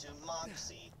Valentine to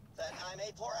Moxie, that I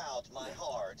may pour out my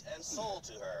heart and soul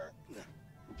to her.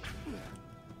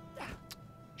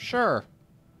 Sure.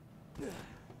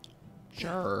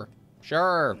 Sure.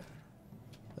 Sure.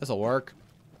 This'll work.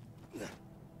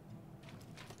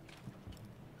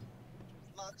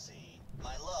 Moxie,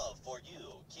 my love for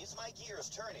you keeps my gears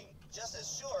turning just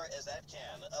as sure as that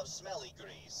can of smelly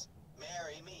grease.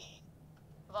 Marry me.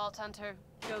 Vault Hunter,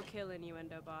 go kill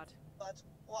Innuendobot. But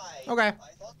why? Okay. I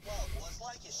thought love was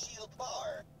like a shield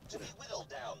bar, to be whittled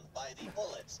down by the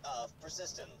bullets of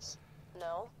persistence.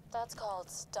 No, that's called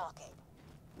stalking.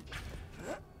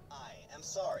 I am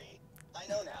sorry. I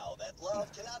know now that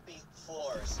love cannot be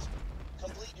forced.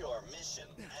 Complete your mission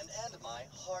and end my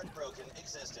heartbroken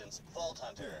existence, Vault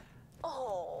Hunter.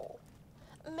 Oh,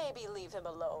 maybe leave him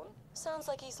alone. Sounds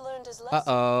like he's learned his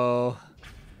lesson. Uh-oh.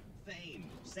 Fame,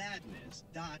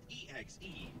 sadness.exe,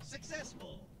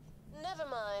 successful. Never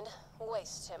mind.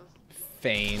 Waste him.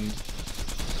 Famed.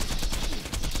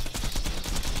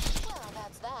 Well,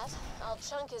 that's that. I'll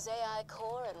chunk his AI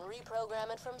core and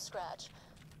reprogram it from scratch.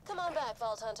 Come on back,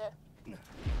 Vault Hunter.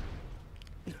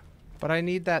 But I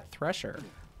need that thresher.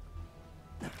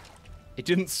 It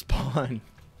didn't spawn.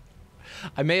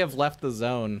 I may have left the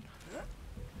zone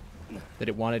that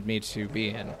it wanted me to be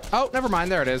in. Oh, never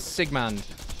mind. There it is. Sigmund.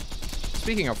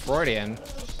 Speaking of Freudian.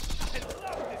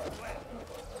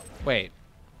 Wait.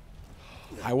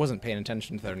 I wasn't paying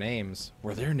attention to their names.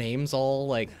 Were their names all,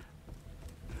 like,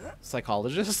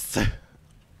 psychologists?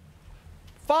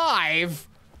 5?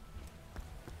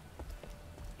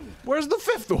 Where's the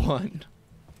 5th one?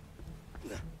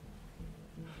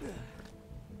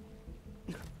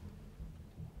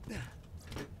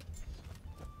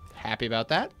 Happy about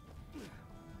that?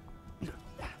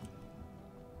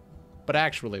 But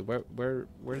actually,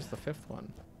 where's the 5th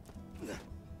one?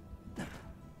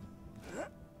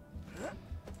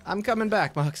 I'm coming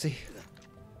back, Moxie.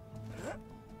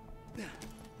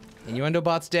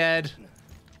 Innuendobot's dead.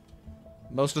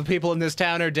 Most of the people in this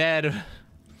town are dead.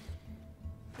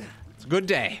 It's a good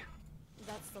day.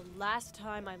 That's the last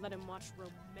time I let him watch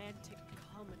romantic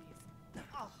comedies.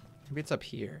 Ugh. Maybe it's up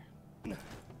here.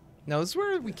 No, this is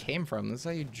where we came from. This is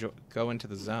how you go into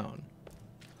the zone.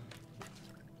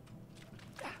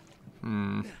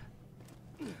 Hmm.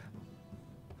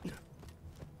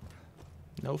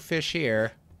 No fish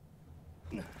here.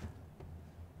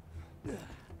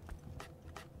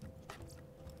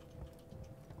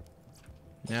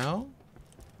 No?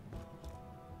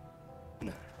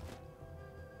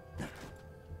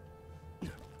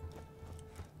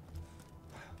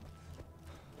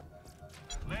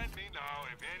 Let me know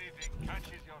if anything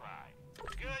catches your eye.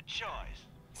 Good choice.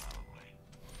 Probably.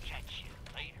 Catch you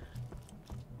later.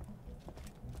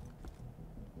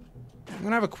 I'm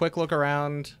gonna have a quick look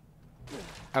around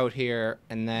out here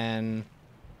and then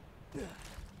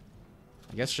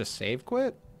I guess just save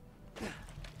quit.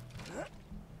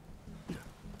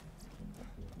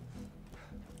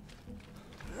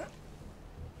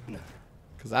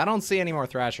 Because I don't see any more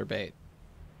Thrasher bait.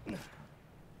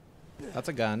 That's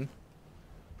a gun.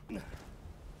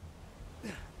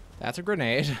 That's a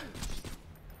grenade.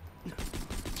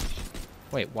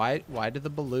 Wait, why did the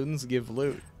balloons give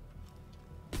loot?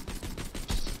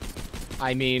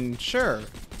 I mean, sure.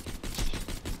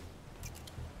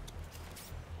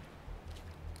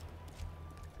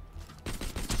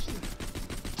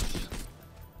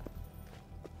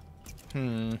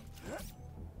 Hmm.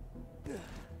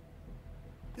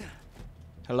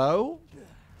 Hello?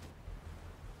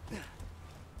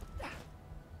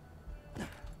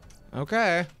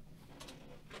 Okay.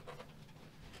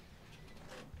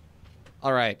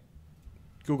 All right.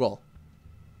 Google.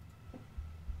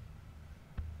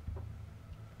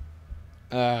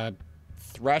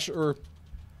 Thrasher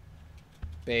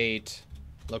bait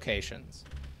locations.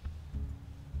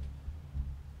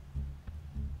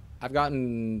 I've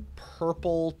gotten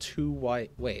purple, 2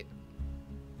 white. Wait.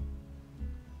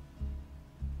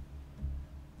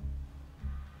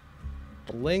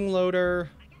 Bling loader.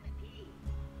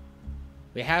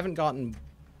 We haven't gotten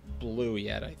blue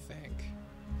yet, I think.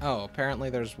 Oh, apparently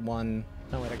there's one.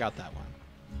 No, wait, I got that one.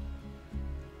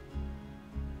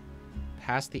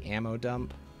 Past the ammo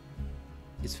dump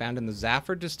is found in the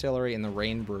Zafford Distillery in the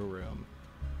Rain Brew Room.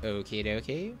 Okie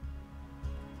dokie.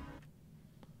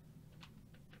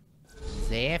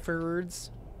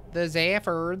 Zaffords. The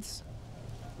Zaffords.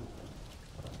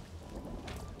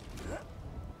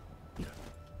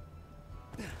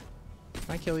 Can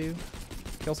I kill you?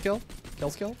 Kill skill? Kill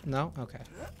skill? No? Okay.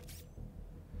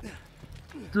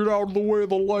 Get out of the way of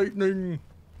the lightning!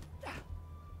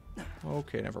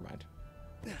 Okay, never mind.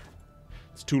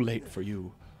 It's too late for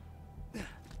you.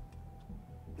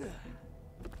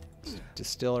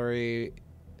 Distillery.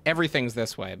 Everything's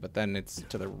this way, but then it's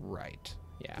to the right.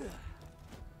 Yeah.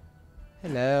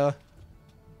 Hello.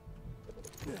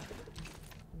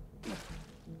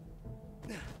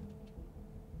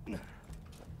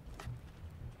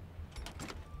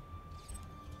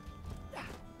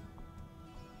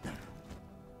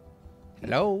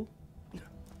 Hello?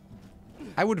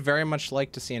 I would very much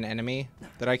like to see an enemy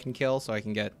that I can kill so I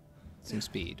can get some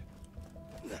speed.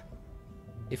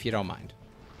 If you don't mind.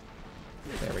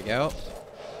 There we go.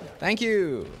 Thank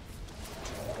you!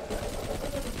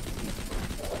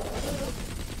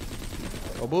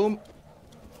 Go boom.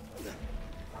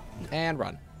 And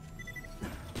run.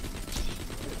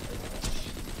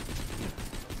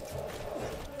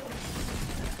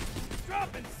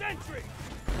 Dropping sentry!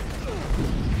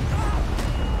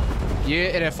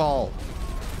 Beautiful.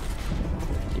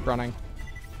 Keep running.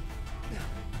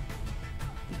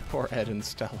 Poor Ed and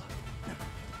Stella.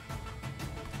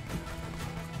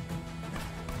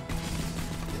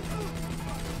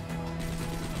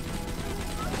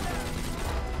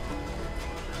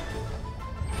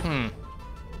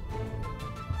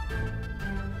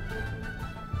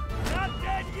 Not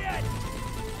dead yet!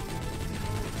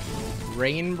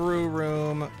 Rain Brew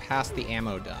Room past the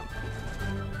ammo dump.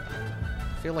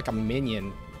 I feel like a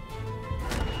minion.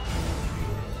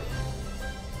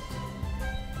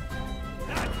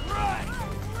 That's right!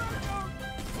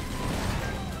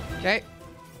 Okay.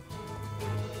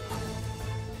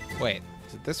 Wait,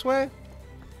 is it this way?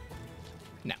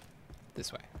 No,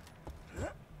 this way.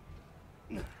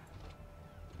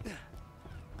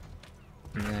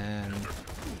 And then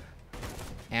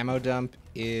ammo dump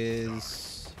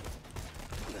is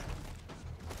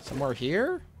somewhere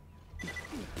here?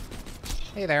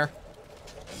 Hey there.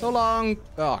 So long.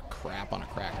 Oh, crap on a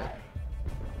cracker.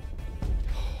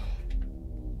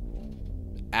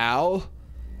 Ow.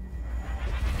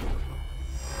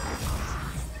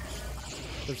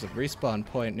 There's a respawn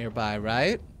point nearby,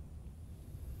 right?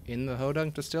 In the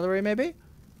Hodunk Distillery, maybe?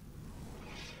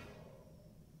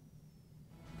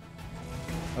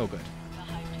 Oh, good. The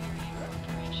Hyperion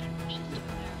Corporation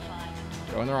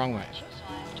Going the wrong way.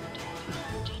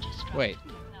 Wait.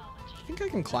 I think I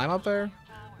can climb up there?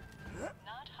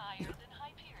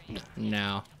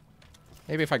 No.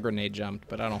 Maybe if I grenade jumped,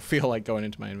 but I don't feel like going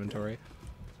into my inventory.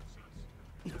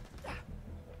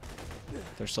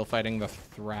 They're still fighting the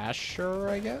Thrasher,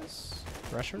 I guess?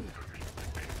 Thresher?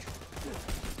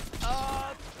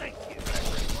 Thank you.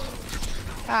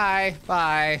 Hi.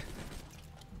 Bye.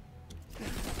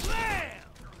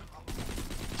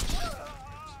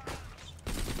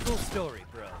 Cool story,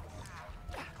 bro.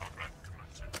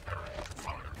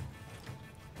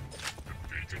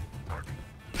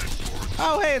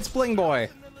 Oh, hey, it's Bling Boy.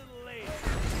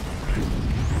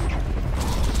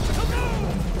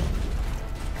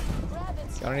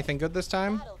 Got anything good this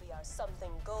time?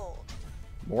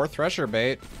 More Thresher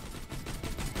bait.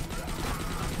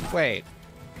 Wait.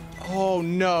 Oh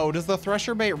no, does the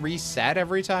Thresher bait reset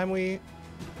every time we...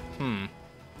 So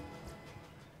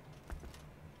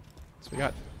we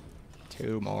got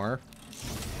 2 more.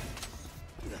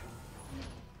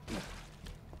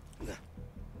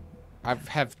 I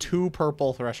have 2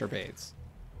 purple Thresher baits.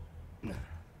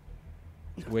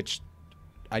 Which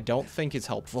I don't think is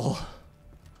helpful.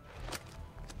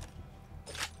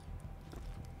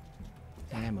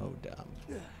 Ammo dump.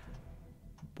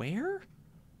 Where?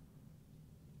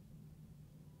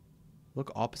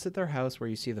 Look opposite their house where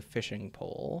you see the fishing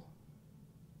pole.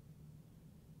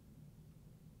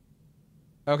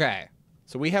 Okay.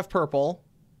 So we have purple.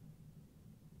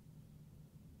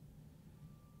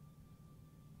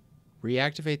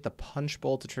 Reactivate the punch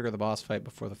bowl to trigger the boss fight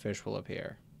before the fish will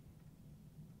appear.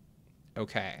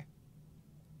 Okay.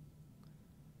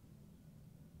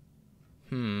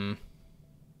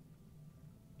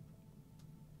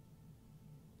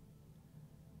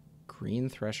 Green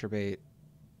Thresher bait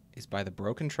is by the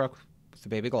broken truck with the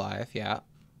baby Goliath, yeah.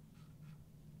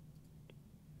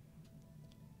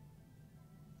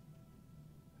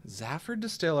 Zafford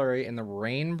Distillery in the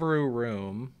Rain Brew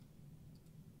room.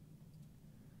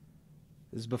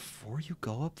 This is before you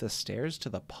go up the stairs to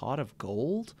the pot of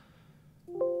gold?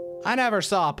 I never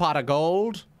saw a pot of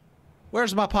gold.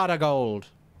 Where's my pot of gold?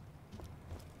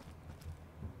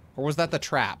 Or was that the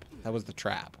trap? That was the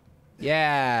trap.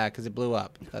 Yeah, because it blew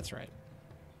up. That's right.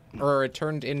 Or it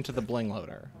turned into the bling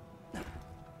loader.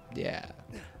 Yeah.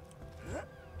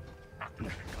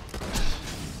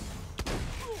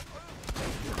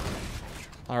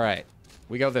 All right.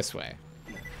 We go this way.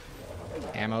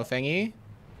 Ammo thingy.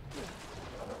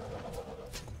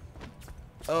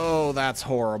 Oh, that's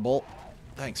horrible.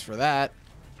 Thanks for that.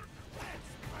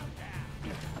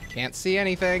 Can't see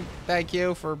anything. Thank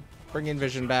you for bringing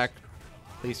vision back.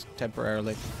 At least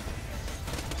temporarily.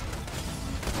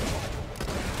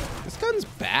 This gun's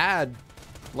bad.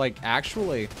 Like,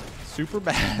 actually, super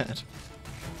bad.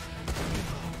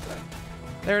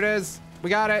 There it is. We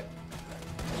got it.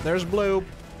 There's blue.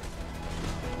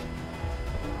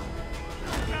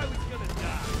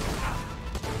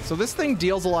 So this thing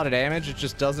deals a lot of damage. It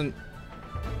just doesn't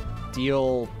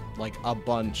deal, like, a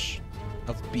bunch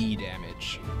of bee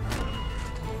damage.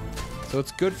 So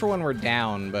it's good for when we're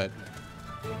down, but...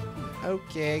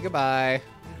 Okay, goodbye.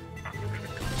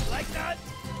 Like that?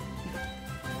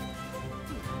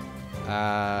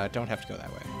 Don't have to go that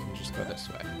way. Just go this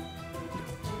way.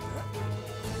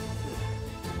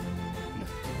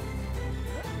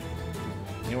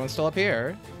 Anyone still up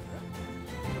here?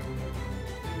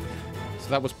 So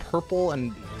that was purple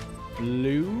and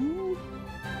blue?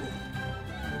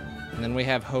 And then we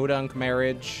have Hodunk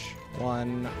Marriage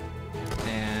 1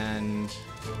 and...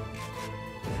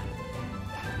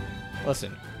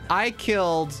 Listen, I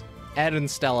killed Ed and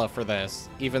Stella for this,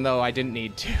 even though I didn't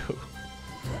need to.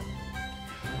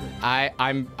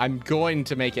 I'm going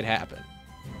to make it happen.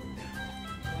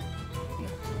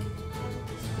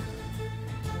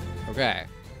 Okay.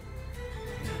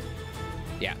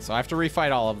 Yeah, so I have to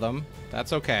refight all of them.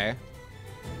 That's okay.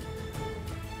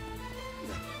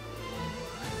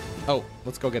 Oh,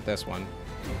 let's go get this one.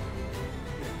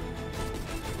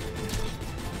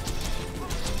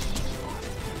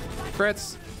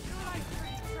 Crits.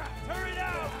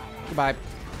 Goodbye.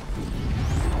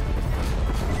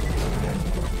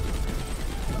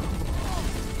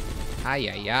 Ay,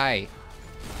 ay, ay.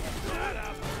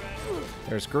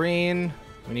 There's green.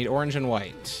 We need orange and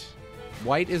white.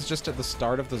 White is just at the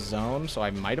start of the zone, so I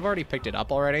might have already picked it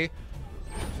up already.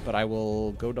 But I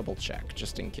will go double check,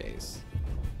 just in case.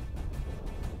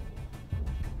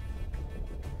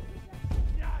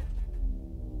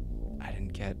 I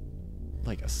didn't get,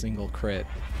 like, a single crit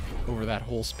over that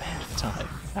whole span of time.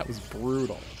 That was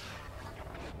brutal.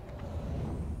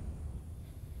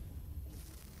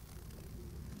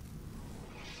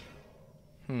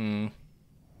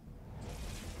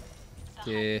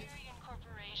 This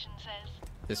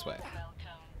way.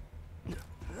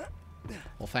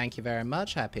 Well, thank you very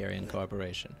much, Hyperion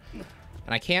Corporation. And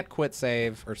I can't quit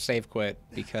save, or save quit,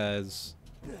 because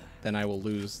then I will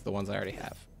lose the ones I already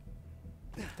have.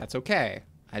 That's okay.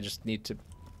 I just need to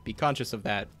be conscious of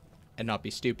that and not be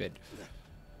stupid.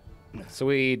 So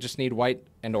we just need white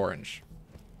and orange.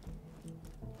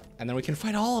 And then we can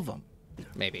fight all of them.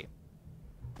 Maybe.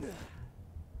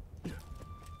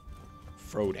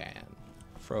 Frodan.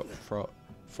 Freuden?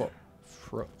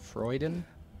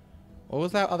 What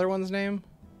was that other one's name?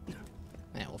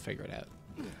 Yeah, we'll figure it out.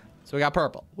 So we got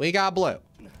purple. We got blue.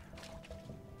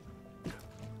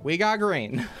 We got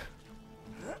green.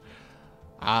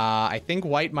 I think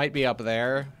white might be up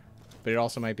there, but it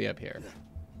also might be up here.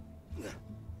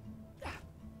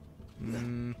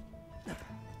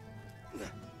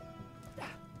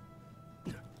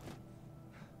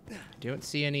 Don't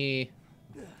see any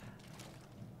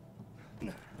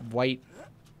white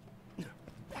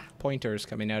pointers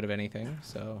coming out of anything,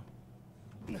 so.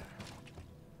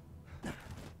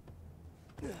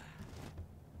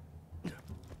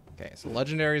 Okay, so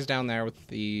legendary's down there with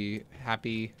the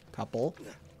happy couple.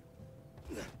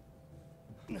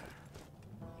 And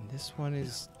this one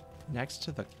is next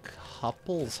to the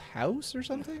couple's house or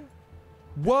something?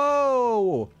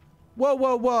 Whoa! Whoa,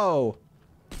 whoa, whoa!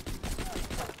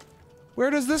 Where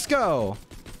does this go?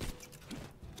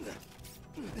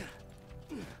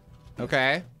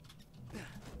 Okay.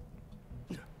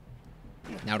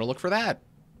 Now to look for that.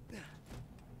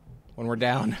 When we're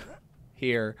down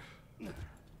here.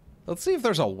 Let's see if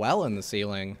there's a well in the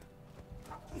ceiling.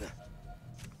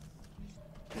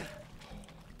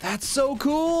 That's so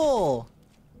cool!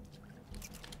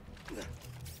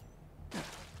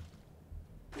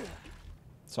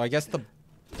 So I guess the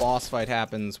boss fight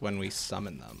happens when we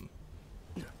summon them.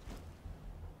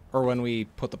 Or when we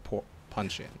put the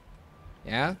punch in.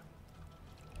 Yeah?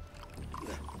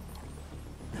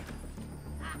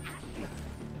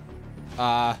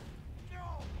 Say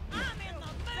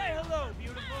hello,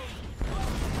 beautiful.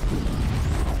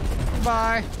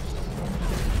 Bye.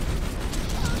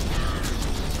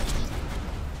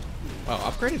 Wow,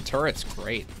 upgraded turret's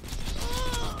great.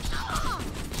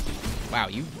 Wow,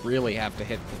 you really have to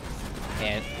hit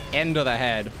the end of the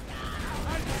head.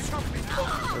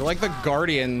 They're like the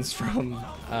Guardians from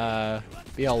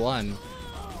BL1.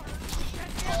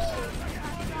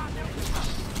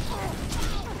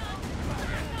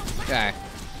 Okay.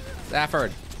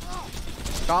 Stafford.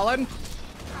 Scotland?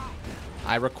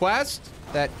 I request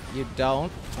that you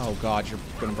don't. Oh god, you're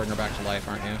gonna bring her back to life,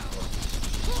 aren't you?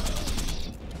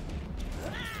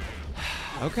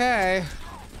 Okay.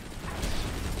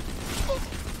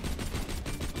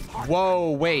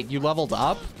 Whoa, wait, you leveled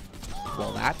up?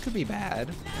 Well, that could be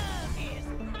bad.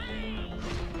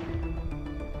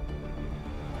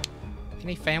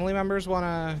 Any family members want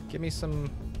to give me some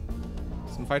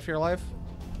fight for your life?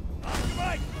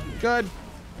 Good.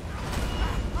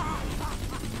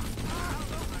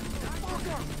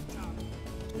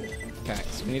 Okay,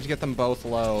 so we need to get them both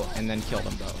low and then kill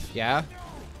them both. Yeah?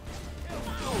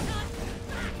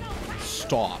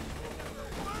 Stop.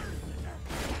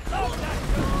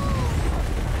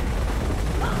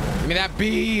 Give me that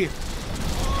bee.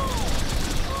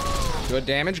 Good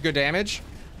damage, good damage.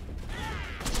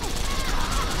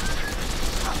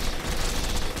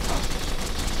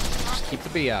 Just keep the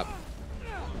bee up.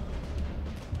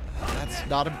 That's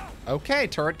not a... Okay,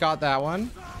 turret got that one.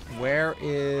 Where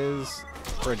is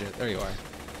Bridget? There you are.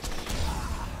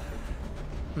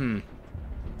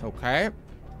 Okay.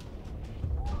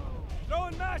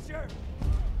 Throwing masher.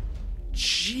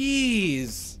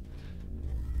 Jeez.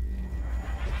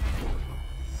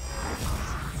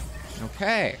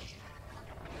 Okay.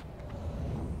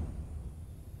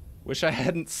 Wish I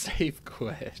hadn't save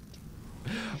quit.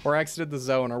 Or exited the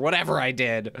zone or whatever I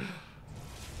did.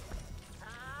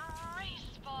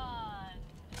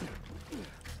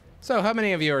 So, how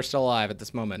many of you are still alive at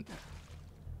this moment?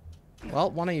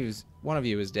 Well, one of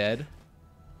you is dead.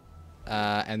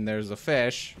 And there's a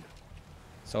fish.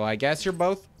 So I guess you're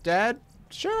both dead?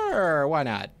 Sure, why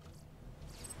not?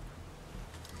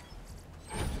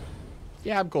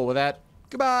 Yeah, I'm cool with that.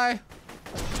 Goodbye.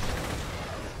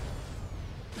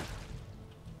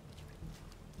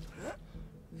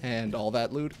 And all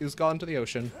that loot is gone to the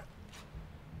ocean.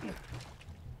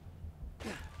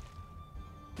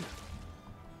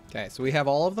 Okay, so we have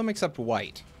all of them except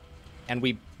white. And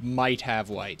we might have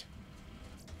white.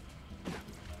 I'm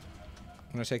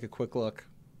gonna take a quick look.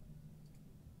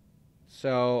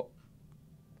 So...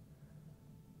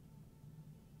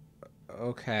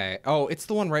 Okay. Oh, it's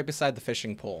the one right beside the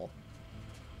fishing pole.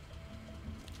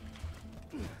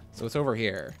 So it's over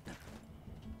here.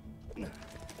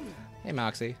 Hey,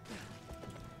 Moxie.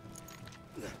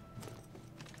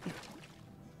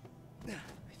 I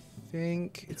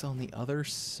think it's on the other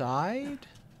side.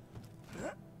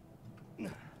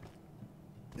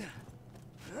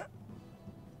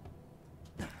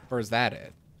 Or is that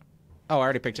it? Oh, I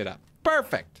already picked it up.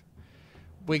 Perfect.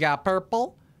 We got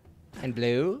purple and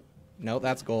blue. No,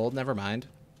 that's gold. Never mind.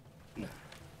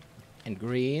 And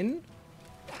green.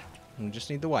 And we just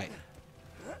need the white.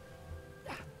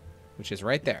 Which is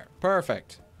right there.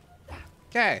 Perfect.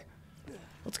 Okay.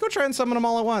 Let's go try and summon them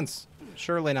all at once.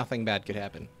 Surely nothing bad could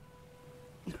happen.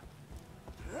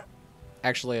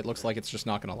 Actually, it looks like it's just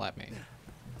not going to let me.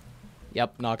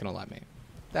 Yep, not going to let me.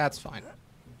 That's fine.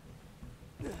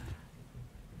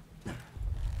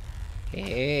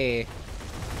 Hey.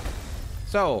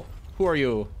 So, who are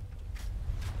you?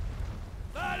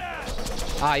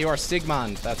 Ah, you are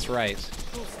Sigmund. That's right.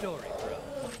 Cool story, bro.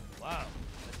 Wow.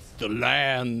 The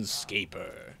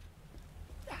landscaper.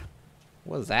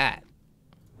 What is that?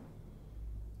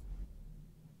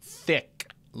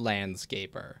 Thick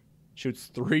landscaper. Shoots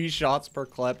 3 shots per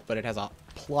clip, but it has a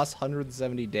plus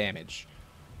 170 damage.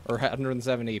 Or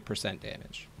 170%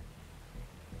 damage.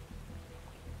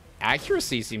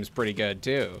 Accuracy seems pretty good,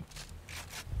 too.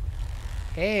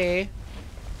 Hey.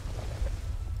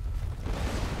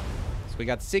 So we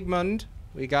got Sigmund.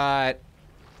 We got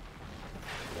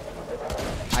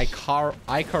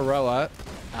Ikaroa.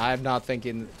 I'm not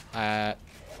thinking...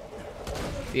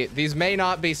 these may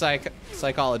not be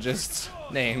psychologists'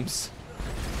 names.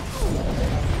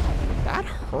 That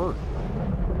hurt.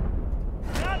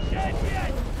 Not dead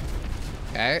yet.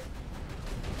 Okay.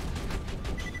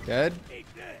 Good.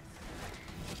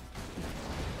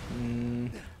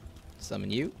 Summon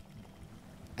you.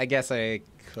 I guess I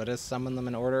could have summoned them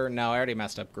in order. No, I already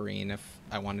messed up green if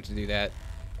I wanted to do that.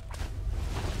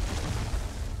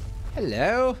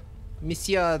 Hello,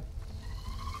 Monsieur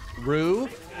Rue.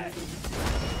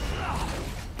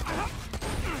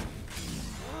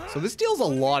 So this deals a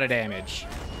lot of damage.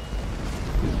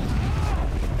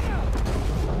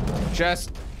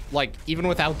 Just, like, even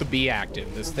without the B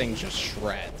active, this thing just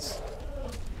shreds.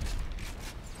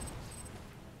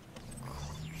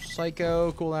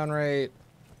 Psycho, cooldown rate.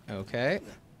 Okay.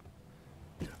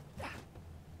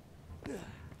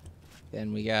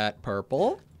 Then we got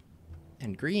purple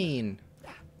and green.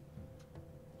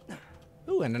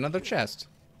 Ooh, and another chest.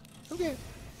 Okay.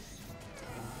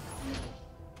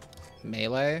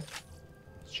 Melee?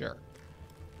 Sure.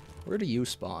 Where do you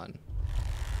spawn?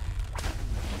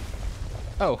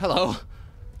 Oh, hello.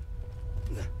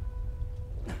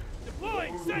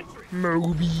 Deploying sentry.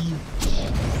 Moby.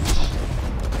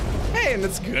 Hey, and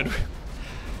it's good.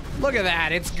 Look at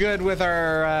that. It's good with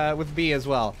our with B as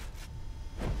well.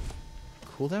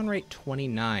 Cooldown rate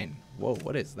 29. Whoa,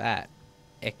 what is that?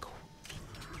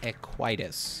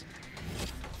 Equitus.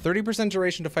 30%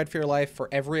 duration to fight for your life for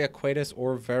every Equitus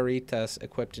or Veritas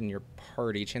equipped in your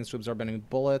party. Chance to absorb enemy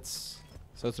bullets.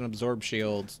 So it's an absorb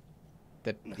shield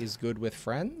that is good with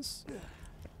friends?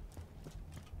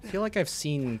 I feel like I've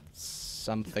seen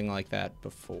something like that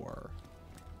before.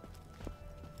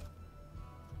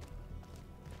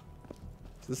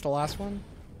 Is this the last one?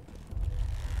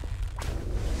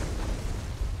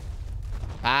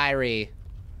 Irie.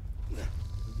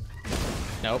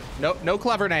 Nope. Nope. No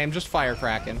clever name. Just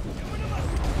Firecracken.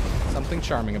 Something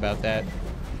charming about that.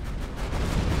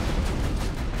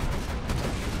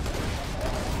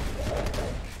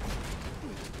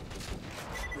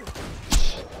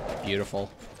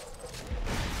 Beautiful.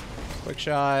 Quick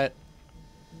shot.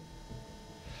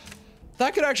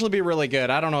 That could actually be really good.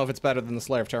 I don't know if it's better than the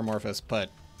Slayer of Terramorphous,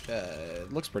 but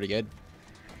it looks pretty good.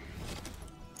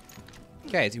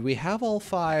 Okay, do we have all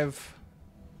 5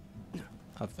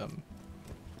 of them?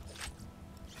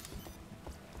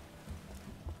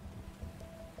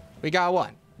 We got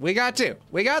 1. We got 2.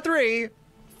 We got 3,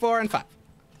 4, and 5.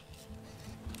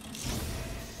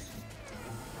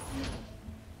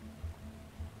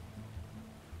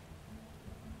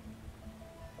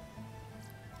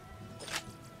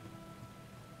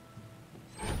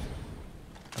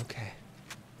 Okay.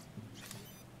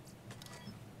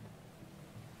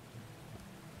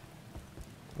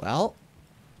 Well,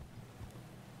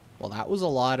 that was a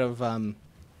lot of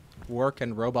work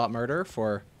and robot murder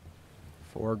for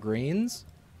 4 greens.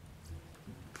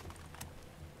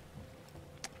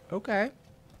 Okay.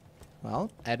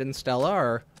 Well, Ed and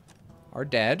Stella are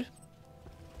dead.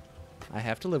 I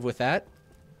have to live with that.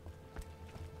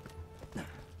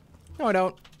 No, I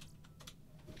don't.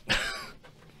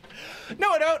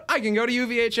 No, I don't. I can go to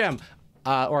UVHM.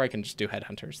 Or I can just do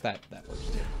Headhunters. That works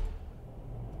too.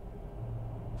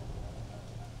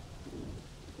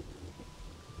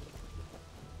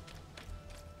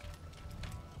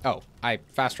 Oh, I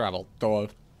fast travel. Duh.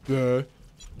 Duh.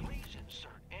 Please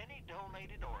insert any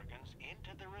donated organs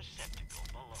into the receptacle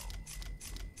below.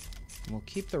 We'll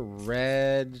keep the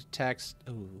red text.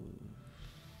 Ooh.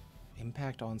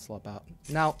 Impact onslaught out.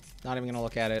 No, not even gonna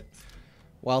look at it.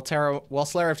 While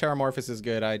Slayer of Terramorphous is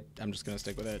good, I'm just gonna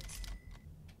stick with it.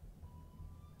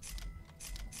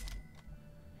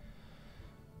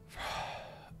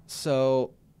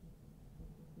 So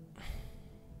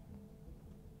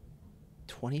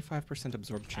 25%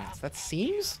 absorb chance. That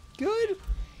seems good.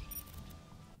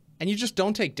 And you just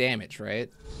don't take damage, right?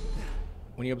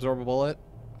 When you absorb a bullet.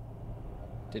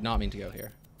 Did not mean to go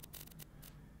here.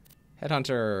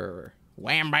 Headhunter.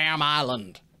 Wham Bam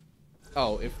Island.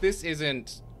 Oh, if this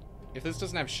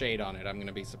doesn't have shade on it, I'm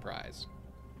gonna be surprised.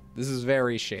 This is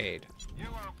very shade.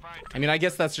 I mean, I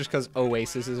guess that's just because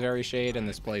Oasis is very shade and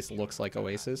this place looks like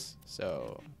Oasis,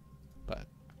 so, but.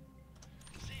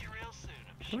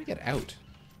 How do we get out?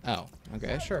 Oh,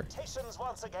 okay, sure.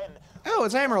 Oh,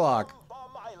 it's Hammerlock.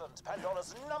 Bomb Island,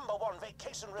 Pandora's #1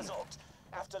 vacation resort.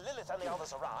 After Lilith and the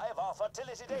others arrive, our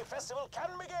Fertility Day festival can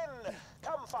begin.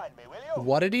 Come find me, will you?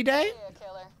 What-a-day day? Yeah,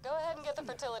 killer. Go ahead and get the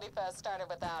fertility fest started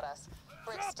without us.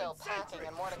 Brick's still packing,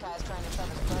 and Mordecai's trying to shove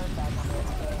his bird back on the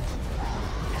escape.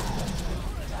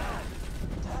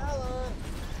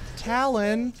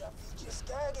 Talon. Just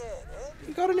gag it, eh?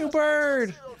 You got a new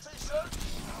bird. It's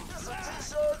a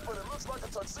t-shirt, but it looks like a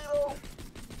tuxedo.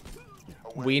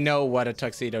 We know what a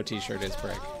tuxedo t-shirt is,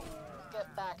 Brick.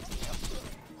 Get back to you.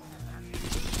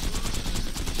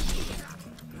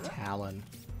 Talon.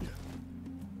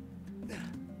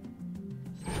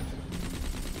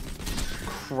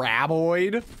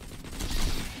 Craboid.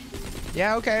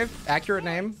 Yeah, okay. Accurate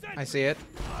name. I see it.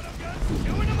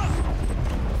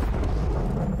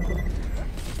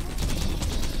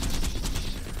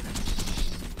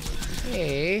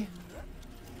 Hey.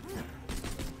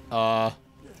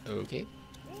 Okay.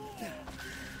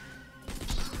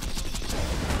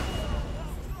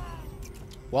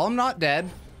 Well, I'm not dead.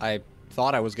 I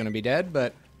thought I was gonna be dead,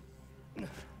 but...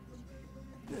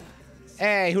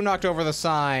 Hey, who knocked over the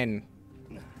sign?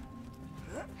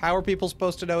 How are people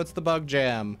supposed to know it's the bug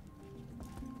jam?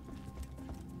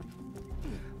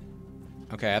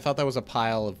 Okay, I thought that was a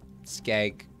pile of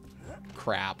skag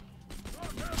crap.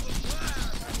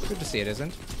 Good to see it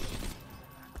isn't.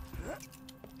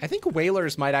 I think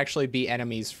whalers might actually be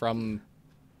enemies from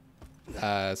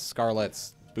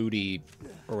Scarlet's booty,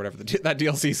 or whatever that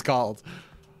DLC's called.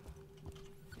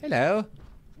 Hello.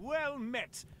 Well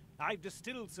met. I've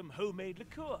distilled some homemade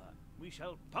liqueur. We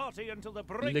shall party until the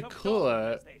break of dawn,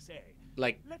 Liqueur? as they say.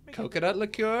 Like coconut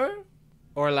liqueur?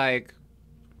 Or like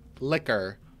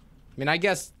liquor? I mean, I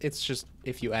guess it's just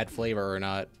if you add flavor or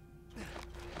not.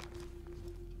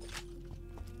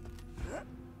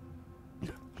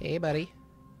 Hey, buddy.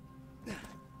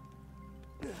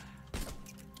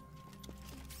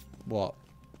 What?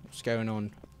 What's going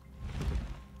on?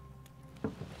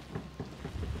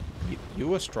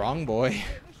 You a strong boy.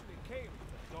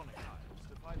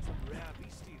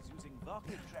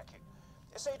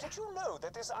 Say, did you know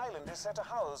that this island is set to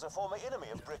house a former enemy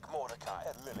of Brick, Mordecai,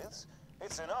 and Lilith?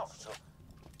 It's enough to...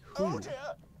 Oh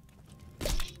dear!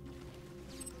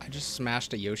 I just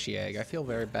smashed a Yoshi egg. I feel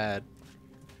very bad.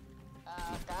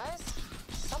 Guys,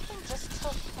 something just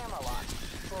took Hammerlock.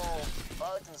 So,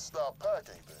 I can stop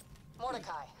packing then.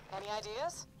 Mordecai, any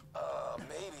ideas?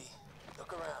 Maybe.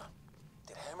 Look around.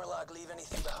 Did Hammerlock leave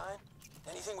anything behind?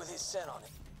 Anything with his scent on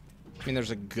it? I mean, there's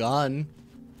a gun.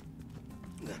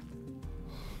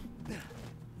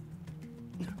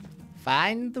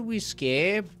 Find the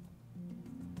whiskey.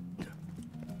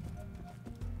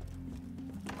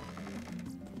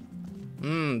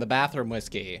 The bathroom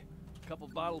whiskey. A couple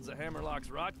bottles of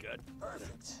Hammerlock's rot gut.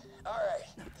 Perfect. All right,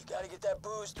 you gotta get that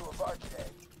booze to a Varkid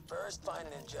egg. First, find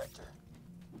an injector.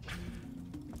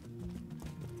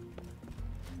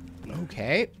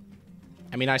 Okay.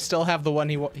 I mean, I still have the one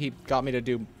he got me to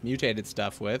do mutated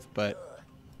stuff with, but...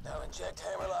 Now inject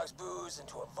Hammerlock's booze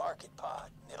into a Varkid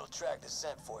pod, and it'll track the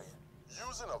scent for you.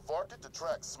 Using a Varkid to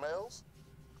track smells?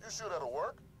 You sure that'll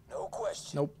work? No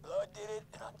question. Nope. Blood did it,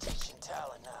 and I'm teaching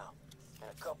Talon now. In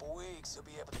a couple weeks, he'll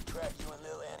be able to track you and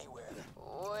Lil anywhere.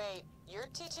 Wait, you're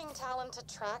teaching Talon to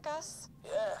track us?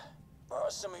 Yeah. Borrow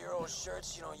some of your old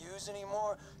shirts you don't use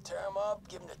anymore, tear them up,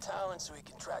 give them to Talon so he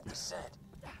can track the scent.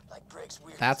 Like Brick's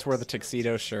weird. That's where the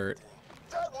tuxedo shirt.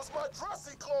 That was my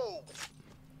dressy clothes!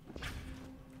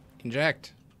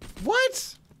 Inject.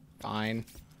 What? Fine.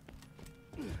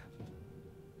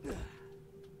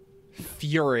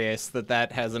 Furious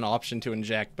that has an option to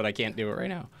inject, but I can't do it right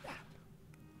now.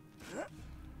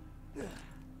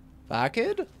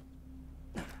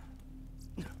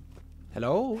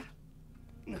 Hello?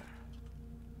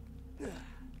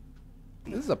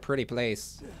 This is a pretty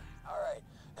place. Alright,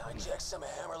 now inject some of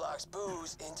Hammerlock's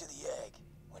booze into the egg.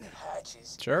 When it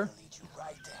hatches, Sure. it'll lead you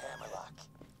right to Hammerlock.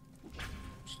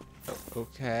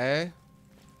 Okay.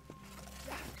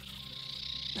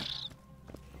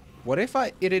 What if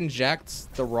it injects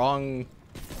the wrong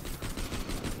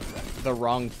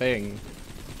thing?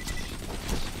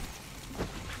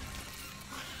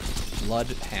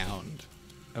 Bloodhound.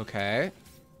 Okay.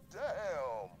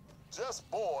 Damn. Just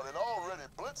born and already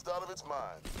blitzed out of its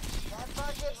mind. That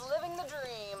bucket's living the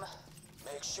dream.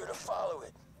 Make sure to follow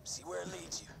it. See where it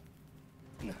leads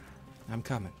you. I'm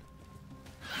coming.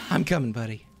 I'm coming,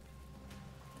 buddy.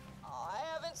 Oh, I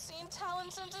haven't seen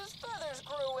Talon since his feathers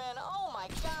grew in. Oh my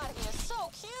god, he is so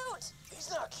cute. He's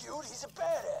not cute, he's a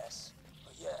badass.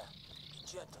 But yeah, be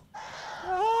gentle.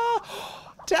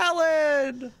 Ah,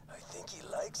 Talon! I think he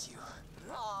likes you.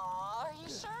 Aw, are you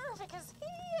sure? Because he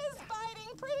is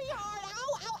biting pretty hard.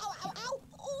 Ow, ow, ow, ow, ow.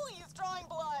 Ooh, he's drawing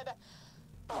blood.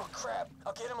 Oh crap,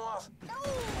 I'll get him off. No,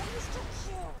 he's too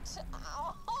cute.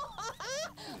 Ow.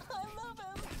 I love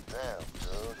him. Damn,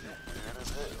 Doug, you weird as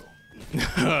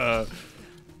hell.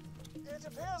 It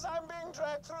appears I'm being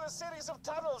dragged through a series of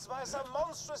tunnels by some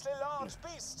monstrously large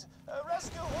beast.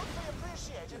 Rescue would be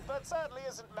appreciated, but certainly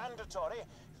isn't mandatory.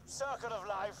 Circle of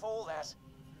life, all that.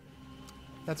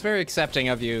 That's very accepting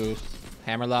of you,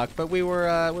 Hammerlock, but we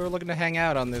were looking to hang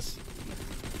out on this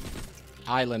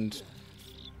island.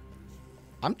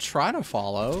 I'm trying to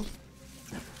follow.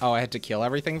 Oh, I had to kill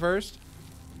everything first?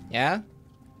 Yeah?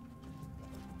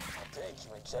 I think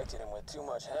you injected him with too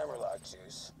much Hammerlock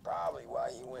juice. Probably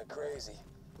why he went crazy.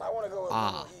 Might want to go a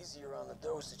little easier on the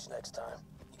dosage next time.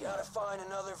 You gotta find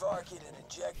another Varkid and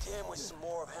inject him with some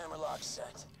more of Hammerlock's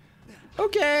scent.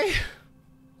 Okay.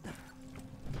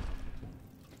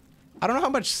 I don't know how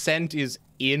much scent is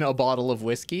in a bottle of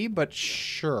whiskey, but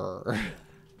sure.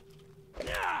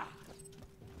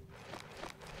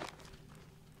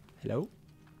 Hello?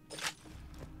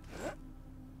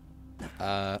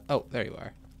 Oh, there you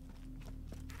are.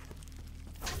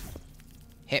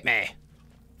 Hit me.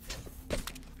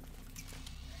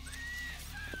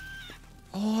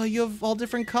 Oh, you have all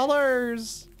different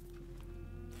colors.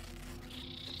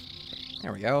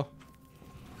 There we go.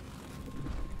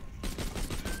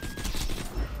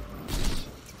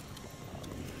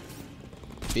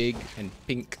 Big and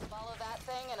pink. Follow that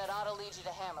thing and it ought to lead you to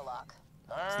Hammerlock.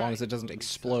 As long as it doesn't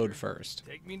explode first.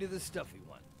 Take me to the stuffy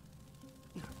one.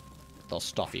 The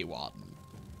stuffy one.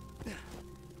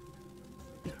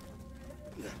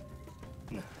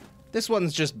 This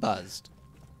one's just buzzed.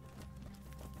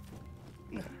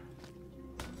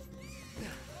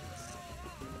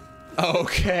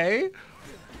 Okay.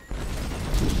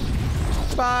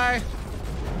 Bye.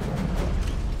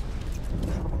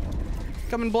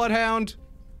 Coming, Bloodhound.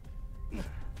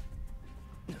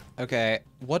 Okay,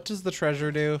 what does the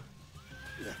treasure do?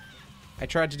 I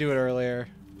tried to do it earlier.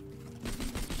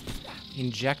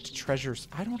 Inject treasures.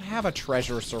 I don't have a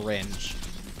treasure syringe.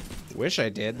 Wish I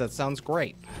did. That sounds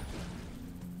great.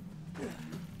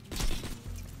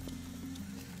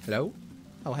 Hello?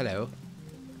 Oh, hello.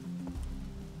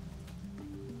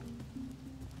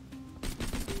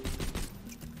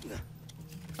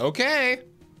 Okay.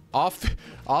 Off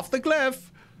the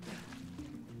cliff.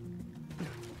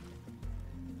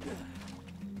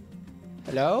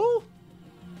 Hello?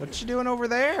 What you doing over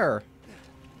there?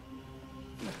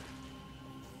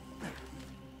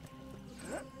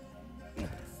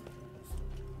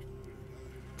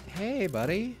 Hey,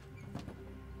 buddy.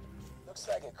 Looks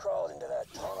like it crawled into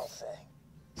that tunnel thing.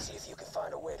 See if you can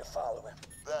find a way to follow him.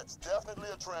 That's definitely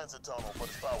a transit tunnel, but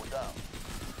it's powered down.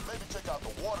 Maybe check out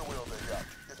the water wheel they got.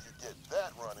 If you get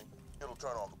that running, it'll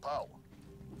turn on the power.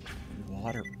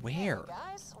 Water where?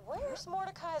 Guys, where's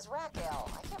Mordecai's Raquel?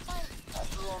 I can't find. I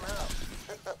threw him out.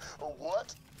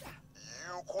 What?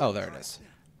 You quit. Oh, there it is.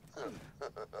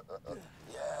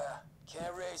 Yeah,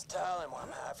 can't raise Talon while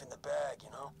I'm half in the bag, you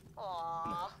know?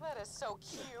 Aw, that is so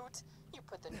cute. You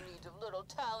put the needs of little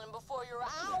Talon before your.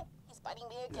 Ow! He's biting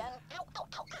me again. Ow, ow,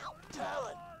 ow, ow.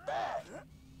 Talon, bag!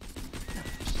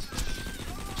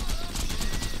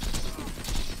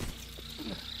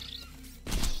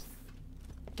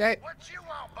 Okay. What you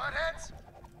want, buttheads?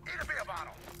 Eat a beer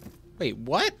bottle. Wait,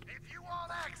 what? If you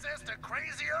want access to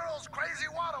Crazy Earl's crazy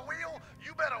water wheel,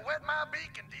 you better wet my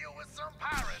beak and deal with some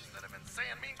pirates that have been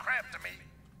saying mean crap to me.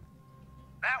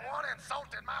 That one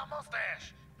insulted my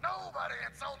mustache. Nobody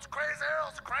insults Crazy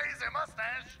Earl's crazy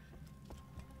mustache.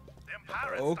 Them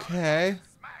pirates Okay.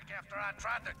 started smack after I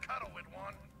tried to cuddle with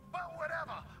one. But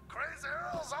whatever, Crazy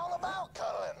Earl's all about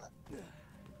cuddling.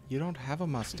 You don't have a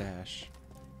mustache.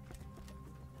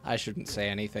 I shouldn't say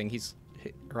anything.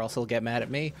 Or else he'll get mad at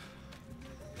me.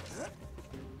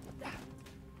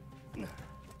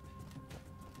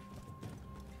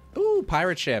 Ooh,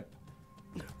 pirate ship.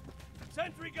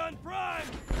 Sentry gun prime!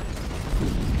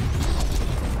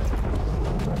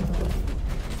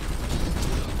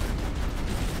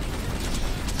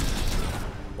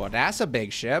 Well, that's a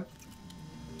big ship.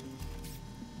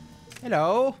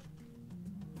 Hello.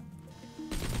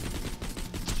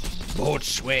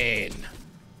 Boatswain.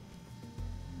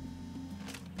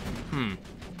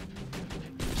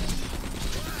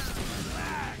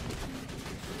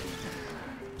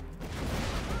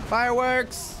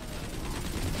 Fireworks.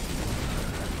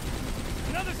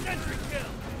 Another sentry kill!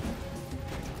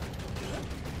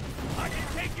 I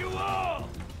can take you all!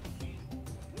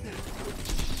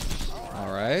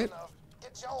 All right.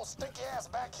 Get your old sticky ass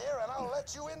back here and I'll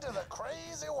let you into the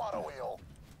crazy water wheel.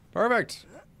 Perfect.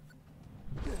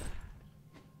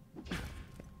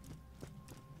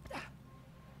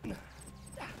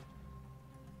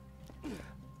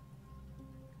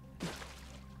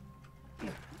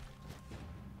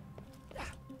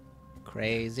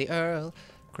 Crazy Earl,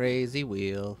 crazy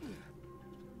wheel.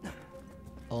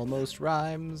 Almost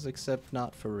rhymes, except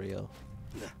not for real.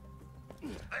 There,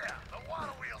 the water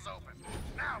wheel's open.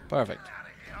 Now Perfect. get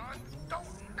out of here.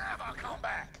 Don't never come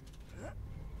back.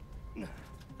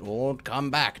 Don't come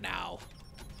back now.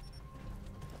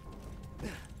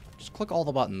 Just click all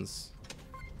the buttons.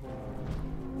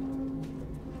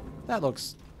 That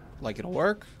looks like it'll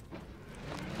work.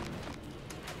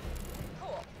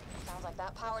 Cool. Sounds like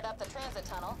that powered up the transit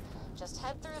tunnel. Just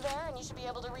head through there and you should be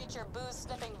able to reach your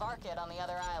booze-sniffing varkid on the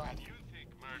other island.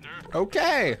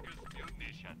 Okay.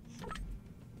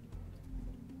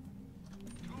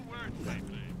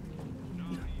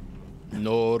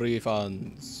 No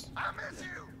refunds. I miss you.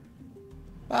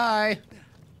 Bye.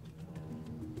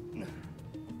 I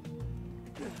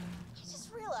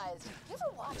just realized, you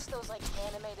ever watch those like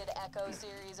animated Echo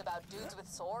series about dudes with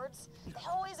swords? They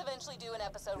always eventually do an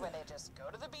episode where they just go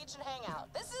to the beach and hang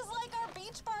out. This is like our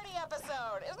beach party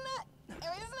episode, isn't it? I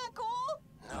mean, isn't that cool?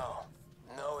 No.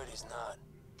 No, it is not.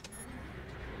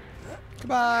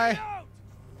 Goodbye.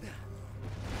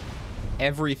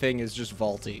 Everything is just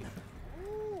vaulty.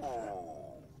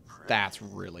 That's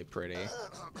really pretty.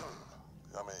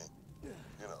 I mean,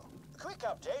 you know. Quick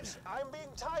update. I'm being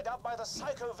tied up by the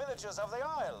psycho villagers of the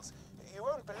Isles. You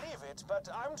won't believe it, but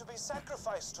I'm to be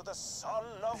sacrificed to the son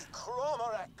of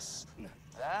Cromorex.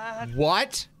 That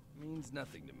What? means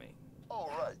nothing to me.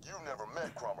 Oh, right. You never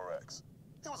met Cromorex.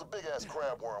 He was a big-ass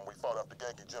crab worm we fought after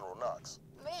ganking General Knox.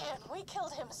 Man, we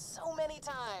killed him so many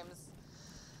times.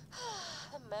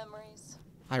 The memories.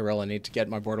 I really need to get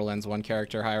my Borderlands 1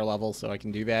 character higher level so I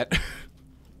can do that.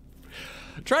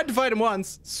 Tried to fight him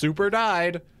once. Super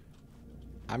died.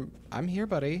 I'm here,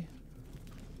 buddy.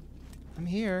 I'm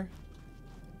here.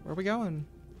 Where are we going?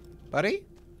 Buddy?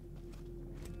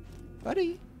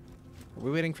 Buddy? Are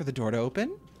we waiting for the door to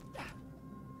open?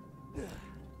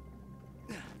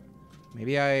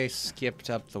 Maybe I skipped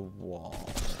up the wall.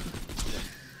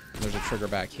 There's a trigger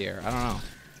back here. I don't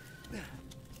know.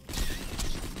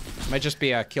 Might just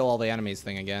be a kill all the enemies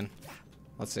thing again.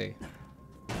 Let's see.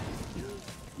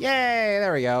 Yay!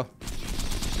 There we go.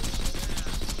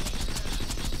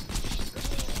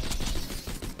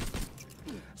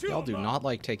 Y'all do not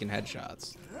like taking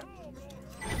headshots.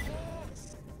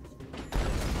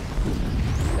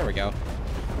 There we go.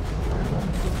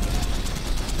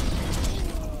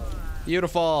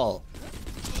 Beautiful.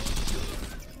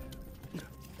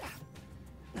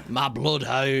 My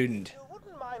bloodhound. You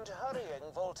wouldn't mind hurrying,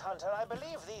 Vault Hunter. I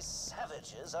believe these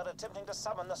savages are attempting to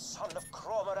summon the son of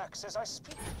Cromorex as I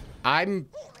speak. I'm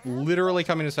literally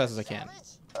coming as fast as I can.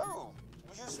 Oh,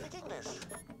 you speak English.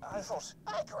 I thought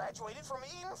I graduated from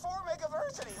Eden Formic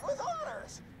University with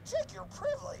honors. Check your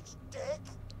privilege, dick.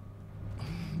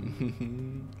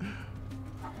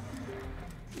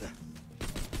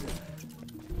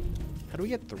 How do we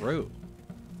get through?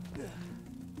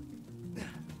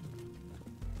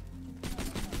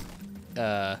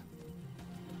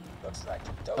 Looks like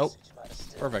the Oh, dosage might have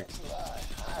still perfect. been too high.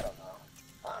 I don't know.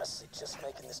 Honestly, just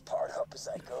making this part up as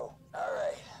I go.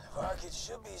 Alright, Varkid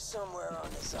should be somewhere on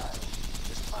this island.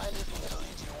 Just find it and it'll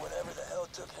lead you to whatever the hell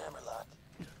took Hammerlock.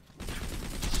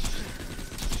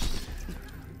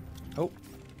 Oh,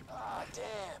 Ah, damn.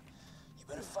 You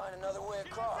better find another way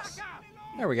across.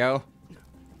 there we go.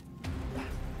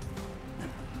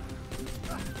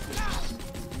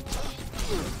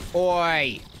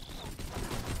 Oi!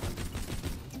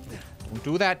 Don't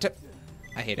do that to...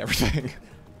 I hate everything.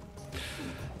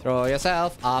 Throw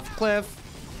yourself off cliff.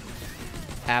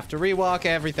 Have to rewalk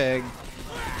everything.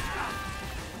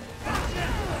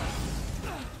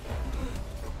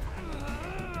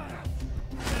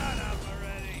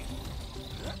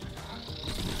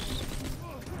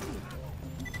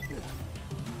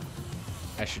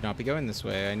 I should not be going this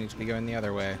way. I need to be going the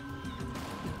other way.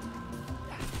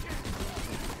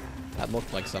 That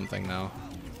looked like something, though.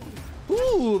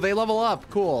 Ooh, they level up.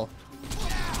 Cool.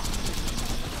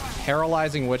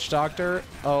 Paralyzing Witch Doctor?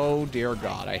 Oh, dear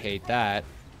God. I hate that.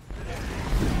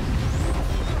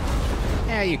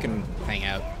 Yeah, you can hang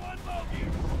out.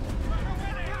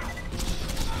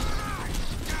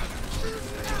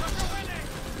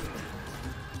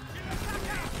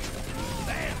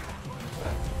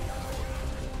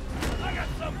 I got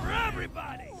some for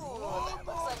everybody! Ooh, looks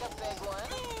like a big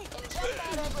one. Inject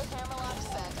that egg with Hammerlock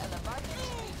scent, and the Varkin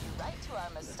should lead you right to our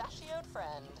mustachioed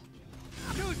friend.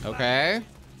 Okay.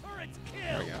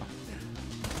 There we go.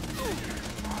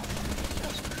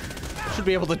 Should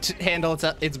be able to handle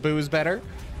its booze better.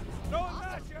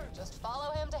 Awesome. Just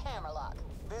follow him to Hammerlock.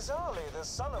 Bizarrely, the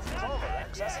son of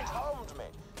Cormorax hasn't harmed me.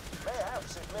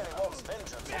 Perhaps it merely wants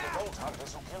vengeance on the gold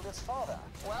hunters who killed its father.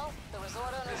 Well, the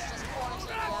resort owner's just quarantined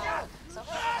me out, so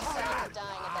he'll have to suffer to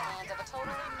dying at the hands of a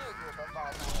totally new group of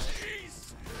vault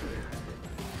hunters.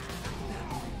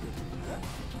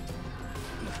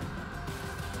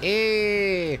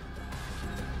 Hey!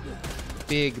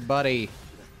 Big buddy.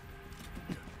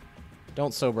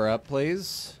 Don't sober up,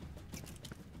 please.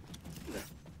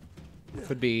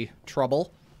 Could be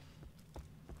trouble.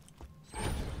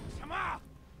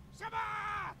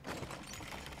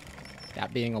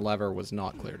 That being a lever was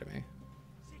not clear to me.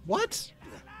 What?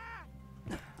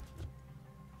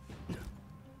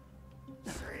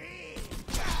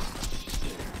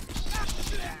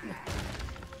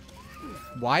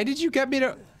 Why did you get me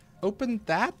to open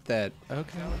that then?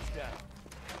 Okay.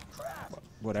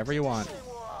 Whatever you want.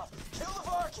 Kill the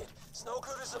Varkin. It's no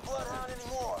good as a bloodhound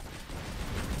anymore.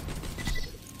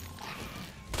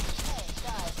 Hey,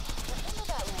 guys, remember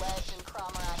that ledge in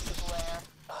Cromorax's lair?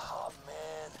 Oh,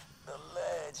 man. The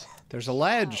ledge. There's a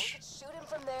ledge. Shoot him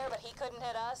from there, but he couldn't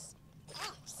hit us.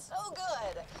 So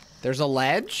good. There's a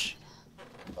ledge?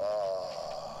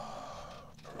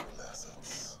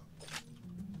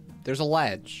 There's a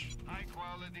ledge. High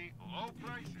quality, low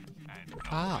prices, and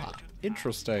Ah,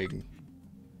 interesting.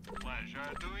 pleasure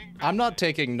doing I'm not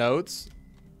taking notes.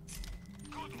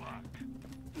 good luck.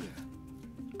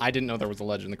 I didn't know there was a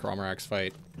ledge in the Cromorax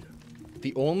fight.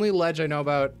 The only ledge I know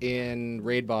about in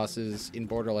raid bosses in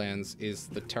Borderlands is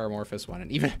the Terramorphous one,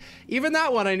 and even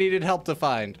that one I needed help to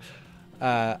find.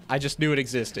 I just knew it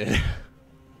existed.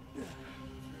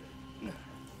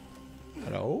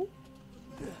 Hello?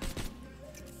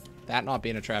 That not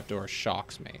being a trapdoor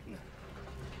shocks me.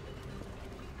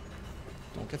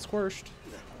 Don't get squished.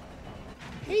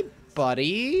 Hey,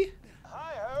 buddy.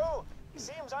 Hi-ho!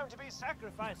 Seems I'm to be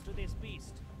sacrificed to this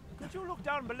beast. Could you look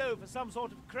down below for some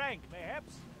sort of crank,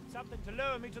 perhaps? Something to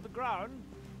lower me to the ground?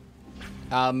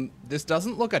 This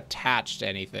doesn't look attached to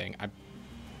anything.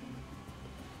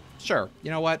 Sure.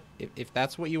 You know what? If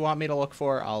that's what you want me to look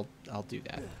for, I'll do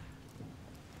that.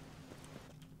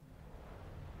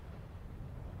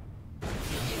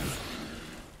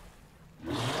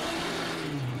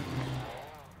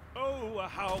 Oh,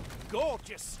 how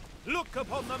gorgeous! Look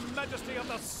upon the majesty of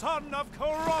the son of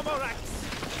Cromorax!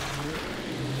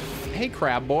 Hey,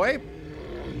 crab boy.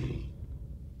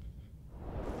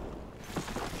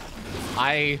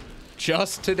 I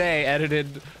just today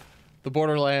edited the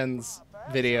Borderlands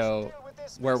video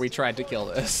where we tried to kill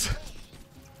this.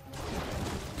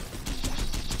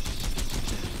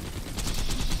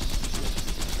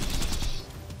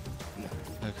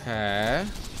 Okay.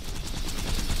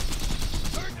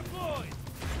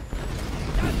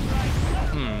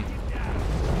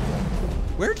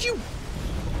 Where'd you...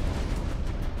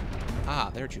 Ah,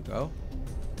 there'd you go.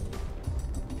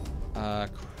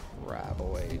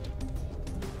 Craboid.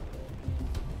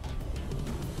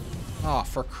 Oh,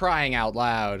 for crying out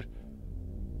loud.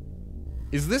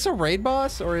 Is this a raid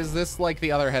boss, or is this like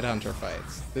the other headhunter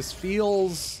fights? This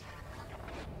feels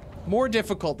more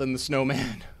difficult than the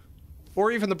snowman.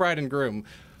 Or even the bride and groom.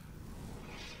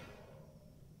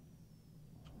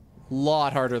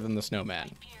 Lot harder than the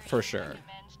snowman, for sure.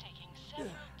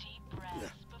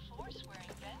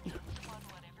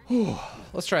 Whew.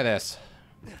 Let's try this.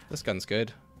 This gun's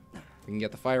good. We can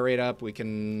get the fire rate up. We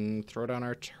can throw down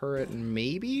our turret and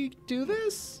maybe do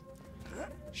this?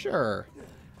 Sure.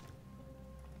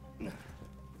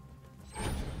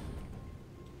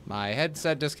 My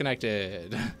headset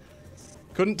disconnected.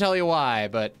 Couldn't tell you why,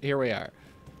 but here we are.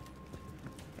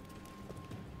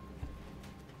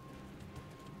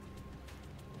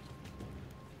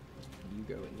 You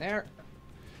go in there.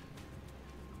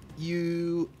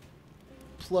 You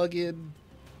plug in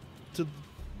to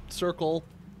circle.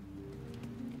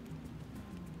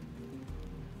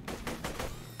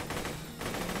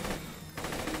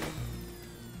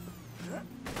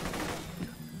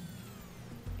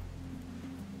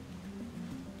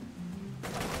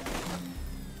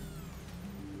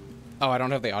 Oh, I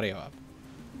don't have the audio up.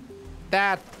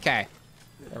 That, okay.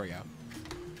 There we go.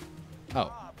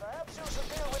 Oh. Perhaps you should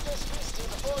deal with this beastie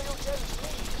before you tempt me.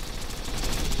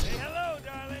 Say hello,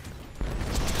 darling.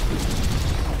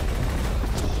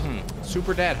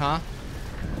 Super dead, huh?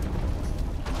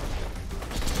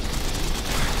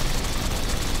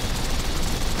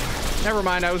 Never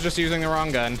mind, I was just using the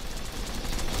wrong gun.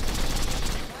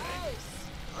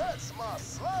 That's my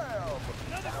slam.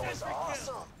 That was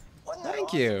awesome. Wasn't that Thank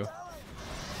awesome, you. darling?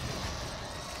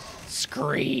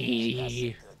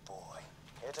 Scree.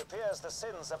 It appears the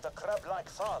sins of the crab-like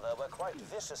father were quite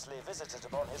viciously visited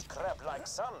upon his crab-like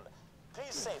son.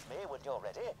 Please save me when you're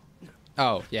ready.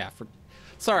 Oh, yeah.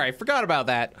 Sorry, I forgot about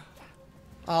that.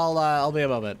 I'll be a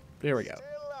moment. Here we go.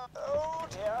 Oh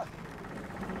dear.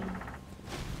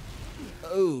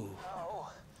 Ooh. Oh.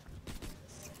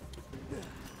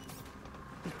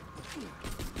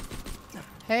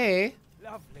 Hey.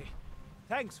 Lovely.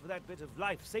 Thanks for that bit of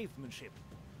life-savemanship.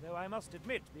 Though I must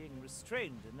admit, being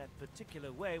restrained in that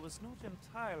particular way was not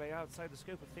entirely outside the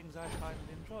scope of things I find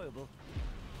enjoyable.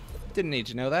 Didn't need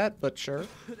to know that, but sure.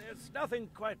 There's nothing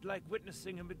quite like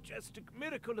witnessing a majestic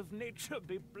miracle of nature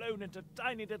be blown into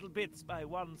tiny little bits by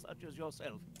one such as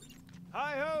yourself.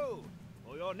 Hi-ho!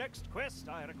 For your next quest,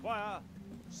 I require...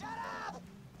 Shut up!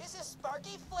 This is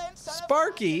Sparky Flint, son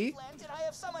Sparky? of Flint, and I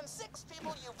have summoned 6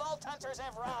 people you Vault Hunters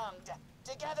have wronged.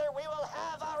 Together we will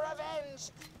have our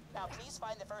revenge. Now please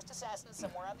find the first assassin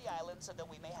somewhere on the island so that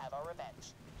we may have our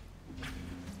revenge.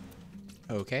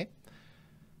 Okay.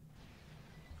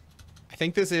 I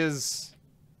think this is...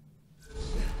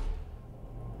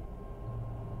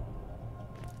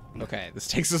 Okay, this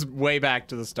takes us way back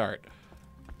to the start.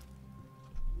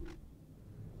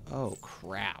 Oh,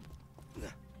 crap.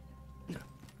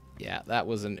 Yeah, that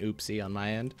was an oopsie on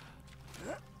my end.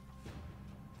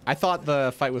 I thought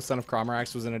the fight with Son of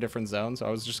Cromarax was in a different zone, so I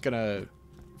was just gonna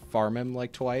farm him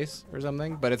like twice or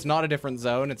something. But it's not a different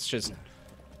zone, it's just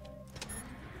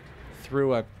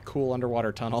through a cool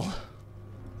underwater tunnel.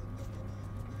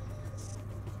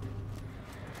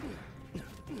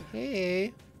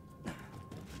 Hey.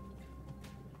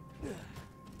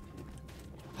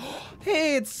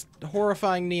 Hey, it's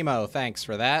horrifying Nemo. Thanks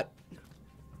for that.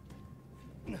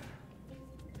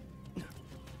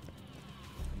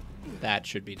 That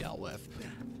should be dealt with.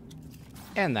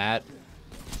 And that.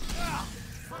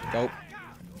 Go.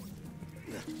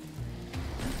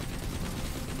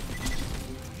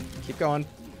 Keep going.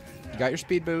 You got your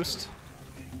speed boost.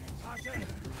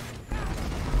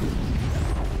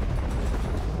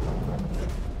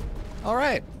 All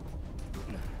right.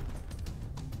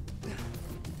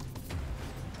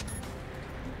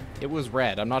 It was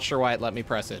red. I'm not sure why it let me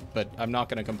press it, but I'm not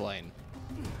going to complain.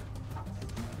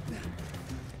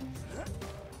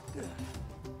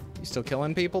 You still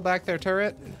killing people back there,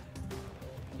 turret?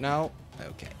 No?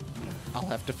 Okay. I'll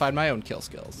have to find my own kill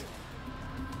skills.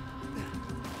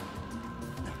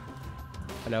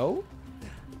 Hello?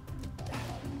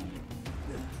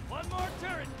 One more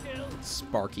turret kill.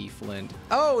 Sparky Flint.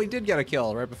 Oh, he did get a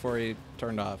kill right before he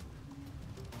turned off.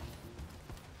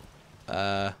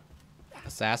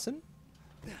 Assassin?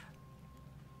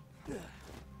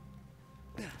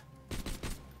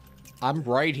 I'm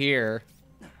right here.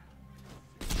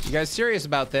 You guys serious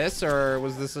about this, or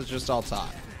was this just all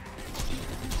talk?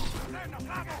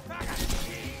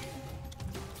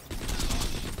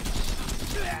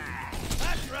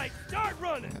 That's right. Start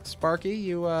running. Sparky,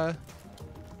 you, Are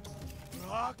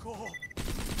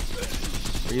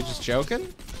you just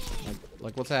joking?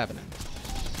 Like what's happening?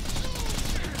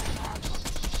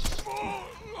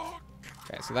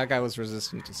 Okay, so that guy was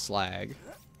resistant to slag.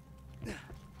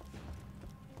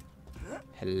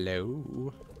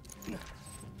 Hello?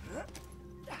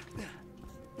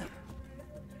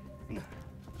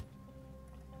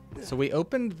 So we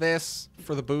opened this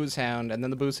for the booze hound, and then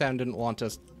the booze hound didn't want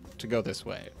us to go this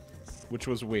way, which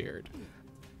was weird.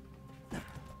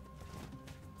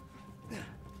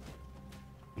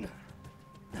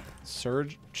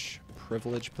 Surge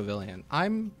Privilege Pavilion. I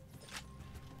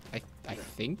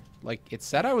think, like, it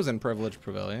said I was in Privilege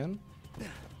Pavilion.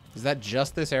 Is that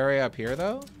just this area up here,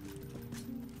 though?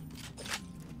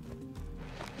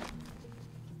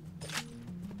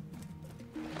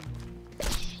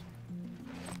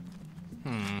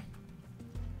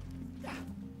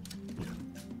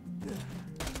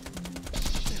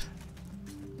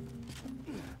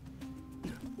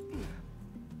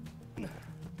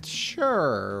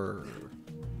 Sure.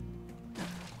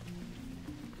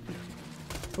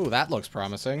 Ooh, that looks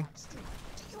promising.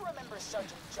 Do you remember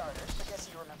Sergeant Charters because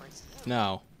he remembers you?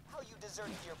 No. How you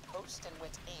deserted your post and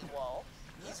went AWOL?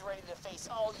 He's ready to face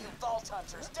all you Vault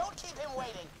Hunters. Don't keep him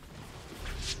waiting.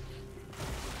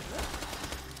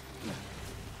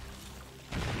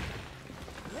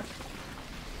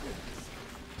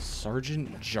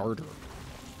 Sergeant Jarder.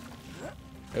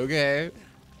 Okay.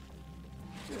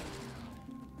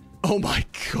 Oh my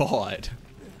god.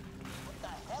 What the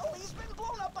hell? He's been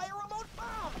blown up by a remote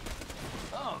bomb!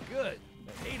 Oh, good.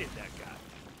 I hated that guy.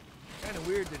 Kind of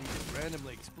weird that he just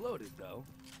randomly exploded, though.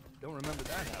 Don't remember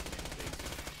that happening.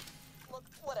 Look,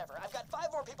 whatever. I've got 5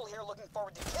 more people here looking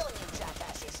forward to killing you,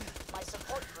 jackasses. My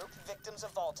support group, Victims of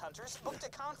Vault Hunters, booked a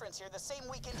conference here the same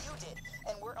weekend you did,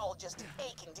 and we're all just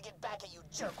aching to get back at you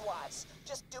jerkwads.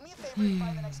 Just do me a favor and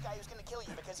find the next guy who's gonna kill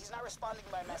you, because he's not responding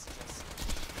to my messages.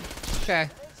 Okay.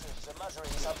 The natives are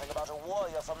muttering something about a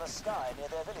warrior from the sky near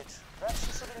their village. Perhaps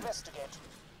you should investigate.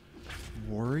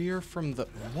 Warrior from the...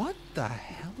 What the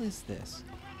hell is this?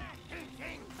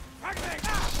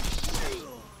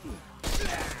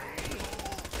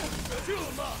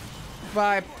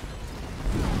 Bye.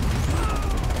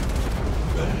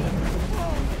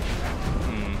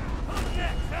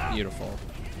 Beautiful.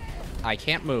 I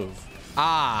can't move.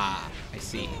 Ah, I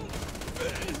see.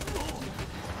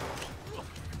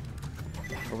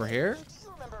 Over here? Do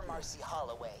you remember Marcy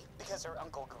Holloway? Because her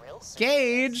Uncle Grill...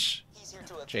 Gage! He's here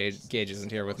to Gage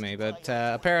isn't here with me, but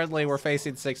apparently we're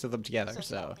facing 6 of them together,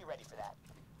 so... be ready for that.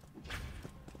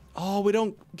 Oh, we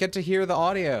don't get to hear the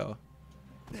audio.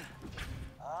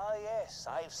 Ah, yes.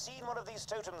 I've seen one of these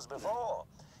totems before.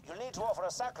 You'll need to offer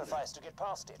a sacrifice to get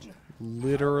past it.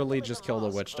 Literally just killed a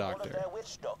witch One of doctor. their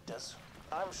witch doctors.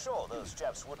 I'm sure those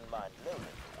chaps wouldn't mind loaning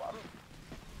you one.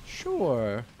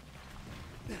 Sure.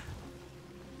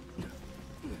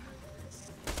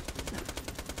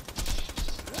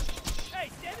 Hey,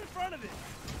 stand in front of it!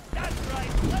 That's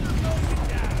right, let her know you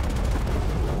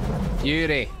down!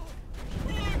 Beauty.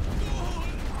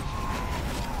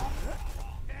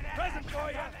 Present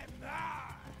for you!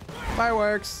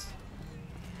 Fireworks.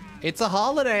 It's a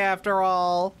holiday after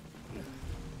all.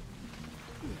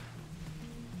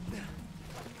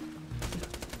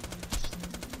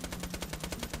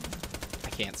 I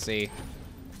can't see.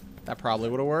 That probably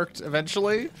would have worked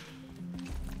eventually.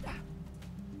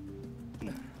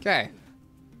 Okay.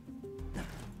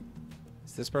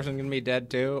 Is this person gonna be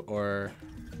dead too, or?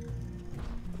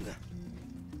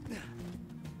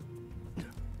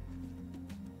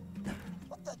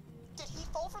 What the? Did he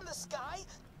fall from the sky?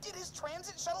 Did his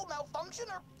transit shuttle malfunction,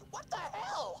 or what the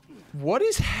hell? What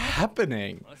is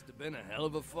happening? Must have been a hell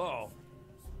of a fall.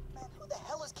 Man, who the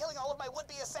hell is killing all of my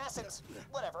would-be assassins?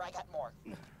 Whatever, I got more.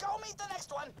 Go meet the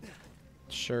next one!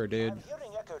 Sure, dude. I'm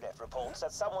hearing EchoNet reports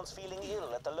that someone's feeling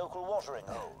ill at the local watering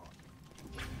hole.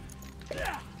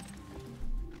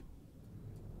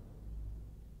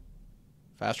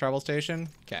 Fast travel station?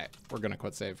 Okay, we're gonna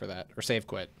quit save for that. Or save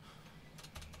quit.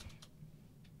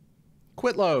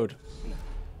 Quit load.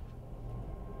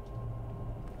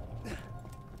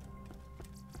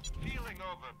 Feeling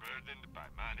overburdened by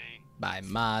money? By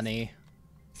money.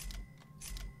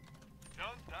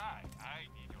 Don't die. I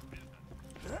need your business.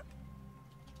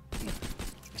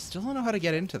 I still don't know how to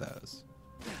get into those.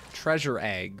 Treasure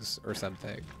eggs or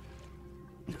something.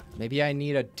 Maybe I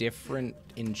need a different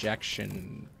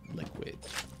injection liquid.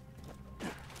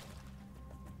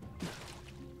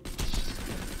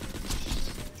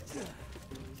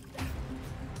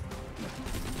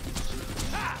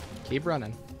 Keep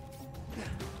running.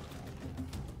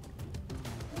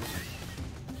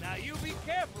 Now you be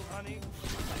careful, honey.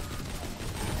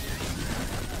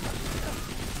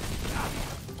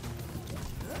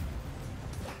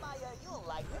 Maya, you'll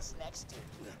like this next dude.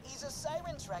 He's a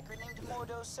siren tracker named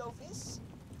Mordo Sophis.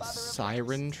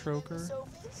 Siren troker?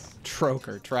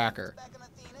 Troker, tracker.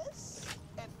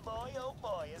 And boy, oh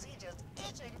boy, is he just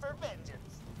itching for vengeance.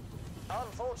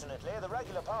 Unfortunately, the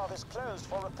regular path is closed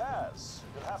for repairs.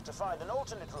 You'll have to find an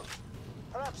alternate route.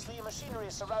 Perhaps the machinery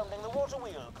surrounding the water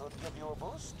wheel could give you a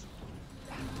boost.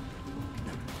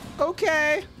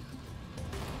 Okay.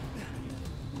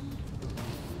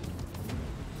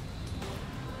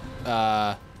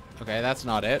 Okay, that's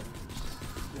not it.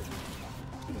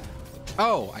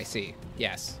 Oh, I see.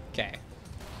 Yes. Okay.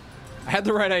 I had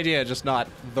the right idea, just not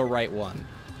the right one.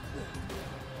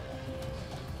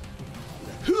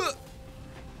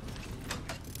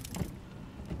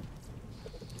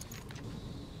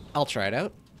 I'll try it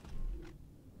out.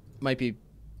 Might be...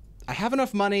 I have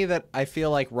enough money that I feel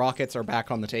like rockets are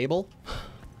back on the table.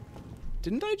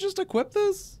 Didn't I just equip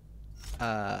this?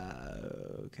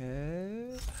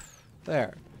 Okay.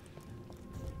 There.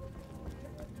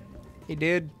 Hey,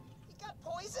 dude. He got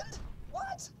poisoned?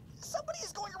 What? Somebody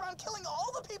is going around killing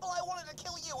all the people I wanted to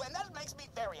kill you, and that makes me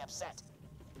very upset.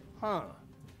 Huh.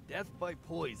 Death by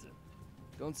poison.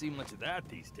 Don't see much of that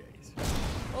these days.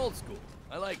 Old school.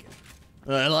 I like it.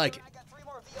 I like it. I got 3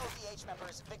 more of the OVH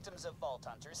members, victims of Vault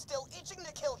Hunters, still itching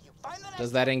to kill you. Find the next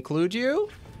Does that include you?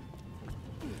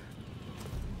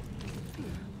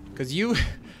 Because you've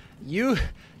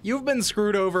been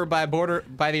screwed over by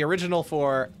the original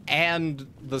 4 and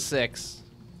the 6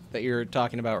 that you're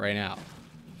talking about right now.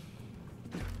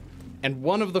 And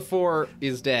one of the 4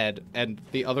 is dead, and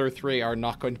the other 3 are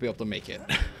not going to be able to make it.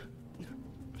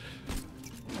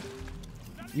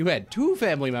 You had 2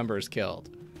 family members killed.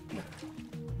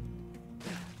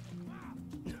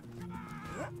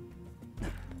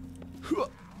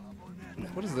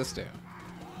 What does this do?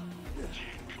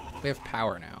 We have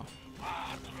power now.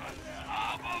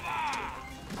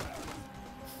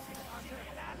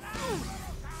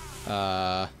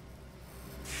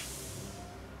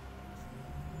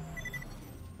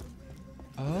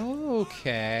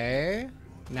 Okay.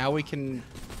 Now we can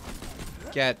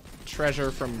get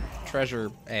treasure from treasure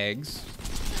eggs.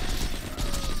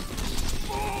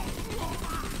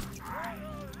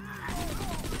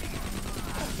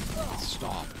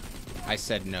 Stop. I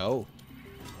said no.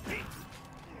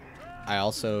 I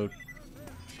also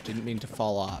didn't mean to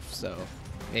fall off, so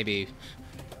maybe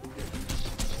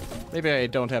I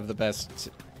don't have the best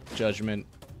judgment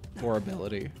or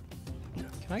ability.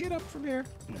 Can I get up from here?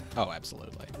 Oh,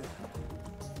 absolutely.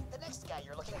 The next guy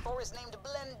you're looking for is named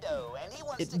Blendo, and he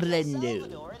wants It's to kill Blendo.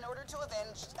 Salvador in order to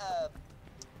avenge,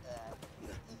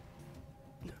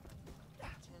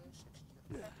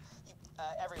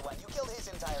 everyone. You killed his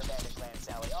entire bandit clan,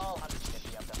 Sally. All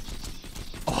 150 of them.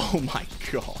 Oh my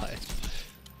god.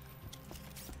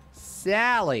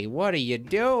 Sally, what are you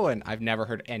doing? I've never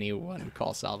heard anyone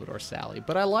call Salvador Sally,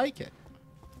 but I like it.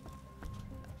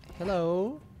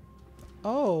 Hello?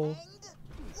 Oh.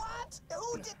 What?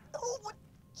 Who would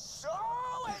so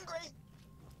angry?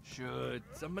 Should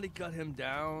somebody cut him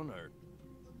down, or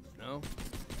no? All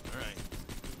right.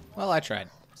 Well, I tried.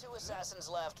 2 assassins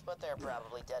left, but they're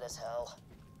probably dead as hell.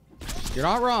 You're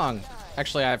not wrong.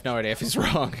 Actually, I have no idea if he's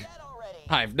wrong.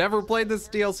 I've never played this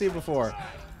DLC before.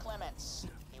 Clements.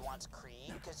 He wants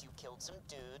Creed because you killed some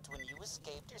dudes when you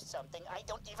escaped or something. I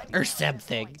don't even Or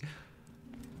something.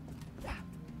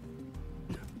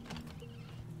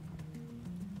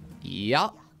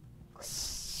 Yup.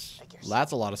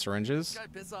 That's a lot of syringes. This guy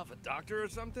piss off a doctor or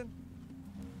something?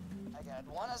 I got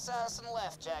 1 assassin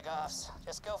left, Jagoffs.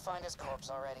 Just go find his corpse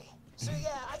already. So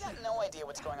yeah, I got no idea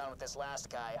what's going on with this last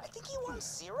guy. I think he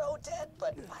wants Zero dead,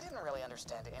 but I didn't really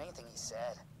understand anything he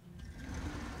said.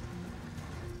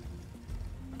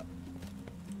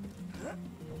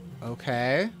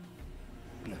 Okay.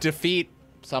 Defeat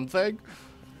something.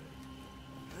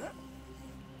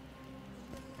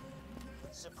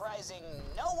 Surprising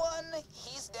no one,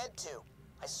 he's dead too.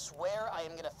 I swear I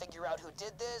am gonna figure out who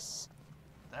did this.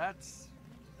 That's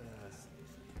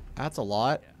a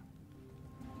lot.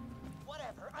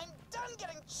 Whatever, I'm done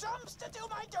getting chumps to do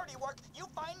my dirty work. You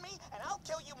find me, and I'll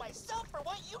kill you myself for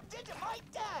what you did to my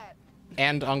dad.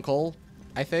 And Uncle,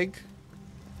 I think.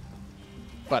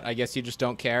 But I guess you just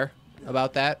don't care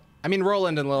about that. I mean,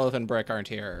 Roland and Lilith and Brick aren't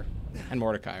here, and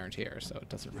Mordecai aren't here, so it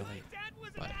doesn't really.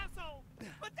 But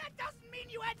that doesn't mean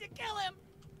you had to kill him.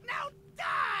 Now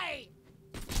die!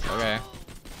 Okay.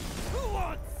 Who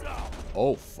wants some?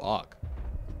 Oh, fuck.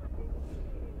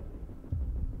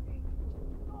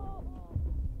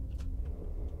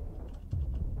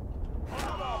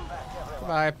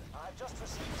 Goodbye. I've just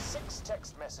received 6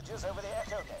 text messages over the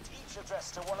EchoNet, each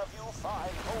addressed to one of you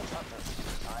 5 Vault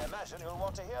Hunters. I imagine you'll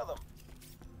want to hear them.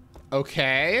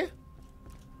 Okay.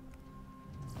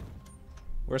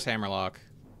 Where's Hammerlock?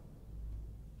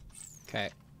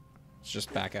 Okay. Let's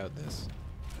just back out this.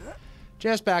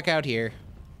 Just back out here.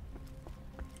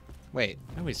 Wait,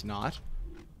 no he's not.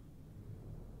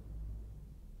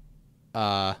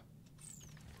 Oh,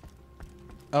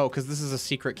 because this is a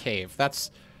secret cave.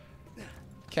 That's...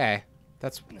 Okay.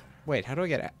 That's... Wait, how do I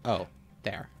get... Oh,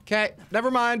 there. Okay, never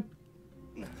mind.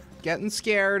 Getting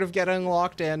scared of getting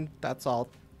locked in. That's all.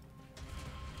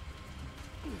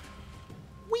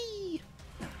 Whee!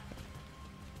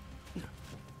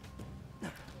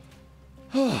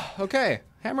 Okay,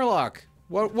 Hammerlock.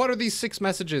 What are these 6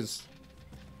 messages?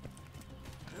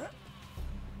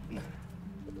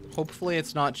 Hopefully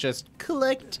it's not just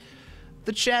collect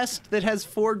the chest that has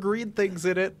 4 green things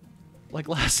in it, like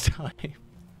last time.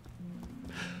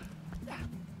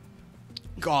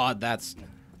 God, that's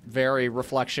very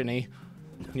reflection-y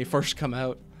when you first come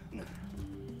out.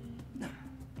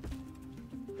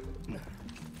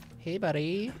 Hey,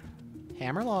 buddy.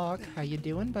 Hammerlock, how you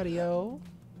doing, buddy-o?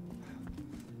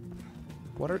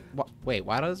 Wait,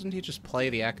 why doesn't he just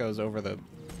play the echoes over the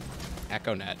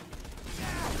EchoNet?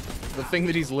 The thing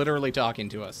that he's literally talking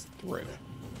to us through.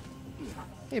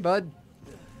 Hey, bud.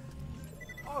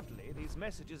 Oddly, these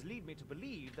messages lead me to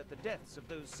believe that the deaths of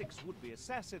those 6 would-be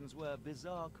assassins were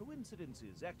bizarre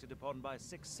coincidences acted upon by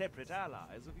 6 separate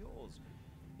allies of yours.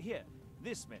 Here,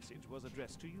 this message was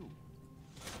addressed to you.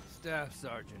 Staff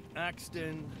Sergeant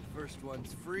Axton, first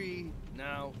one's free,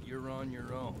 now you're on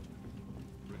your own.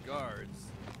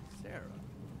 Regards, Sarah.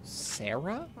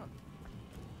 Sarah? Huh.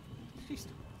 She's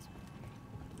still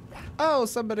Oh,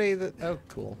 somebody that... Oh,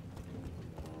 cool.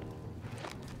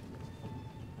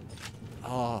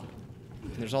 Oh,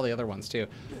 and there's all the other ones, too.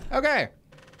 Okay.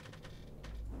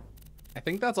 I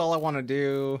think that's all I want to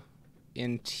do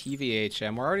in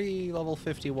TVHM. We're already level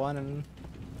 51, and...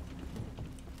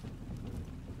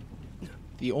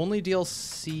 The only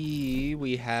DLC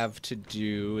we have to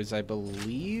do is, I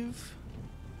believe,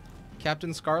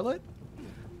 Captain Scarlet?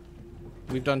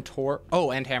 We've done Tor... Oh,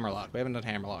 and Hammerlock. We haven't done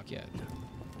Hammerlock yet.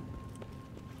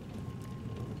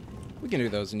 We can do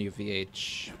those in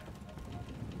UVH.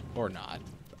 Or not.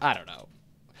 I don't know.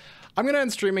 I'm going to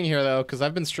end streaming here, though, because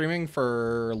I've been streaming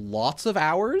for lots of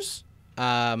hours.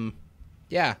 Yeah,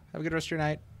 have a good rest of your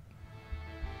night.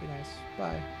 Be nice.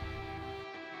 Bye.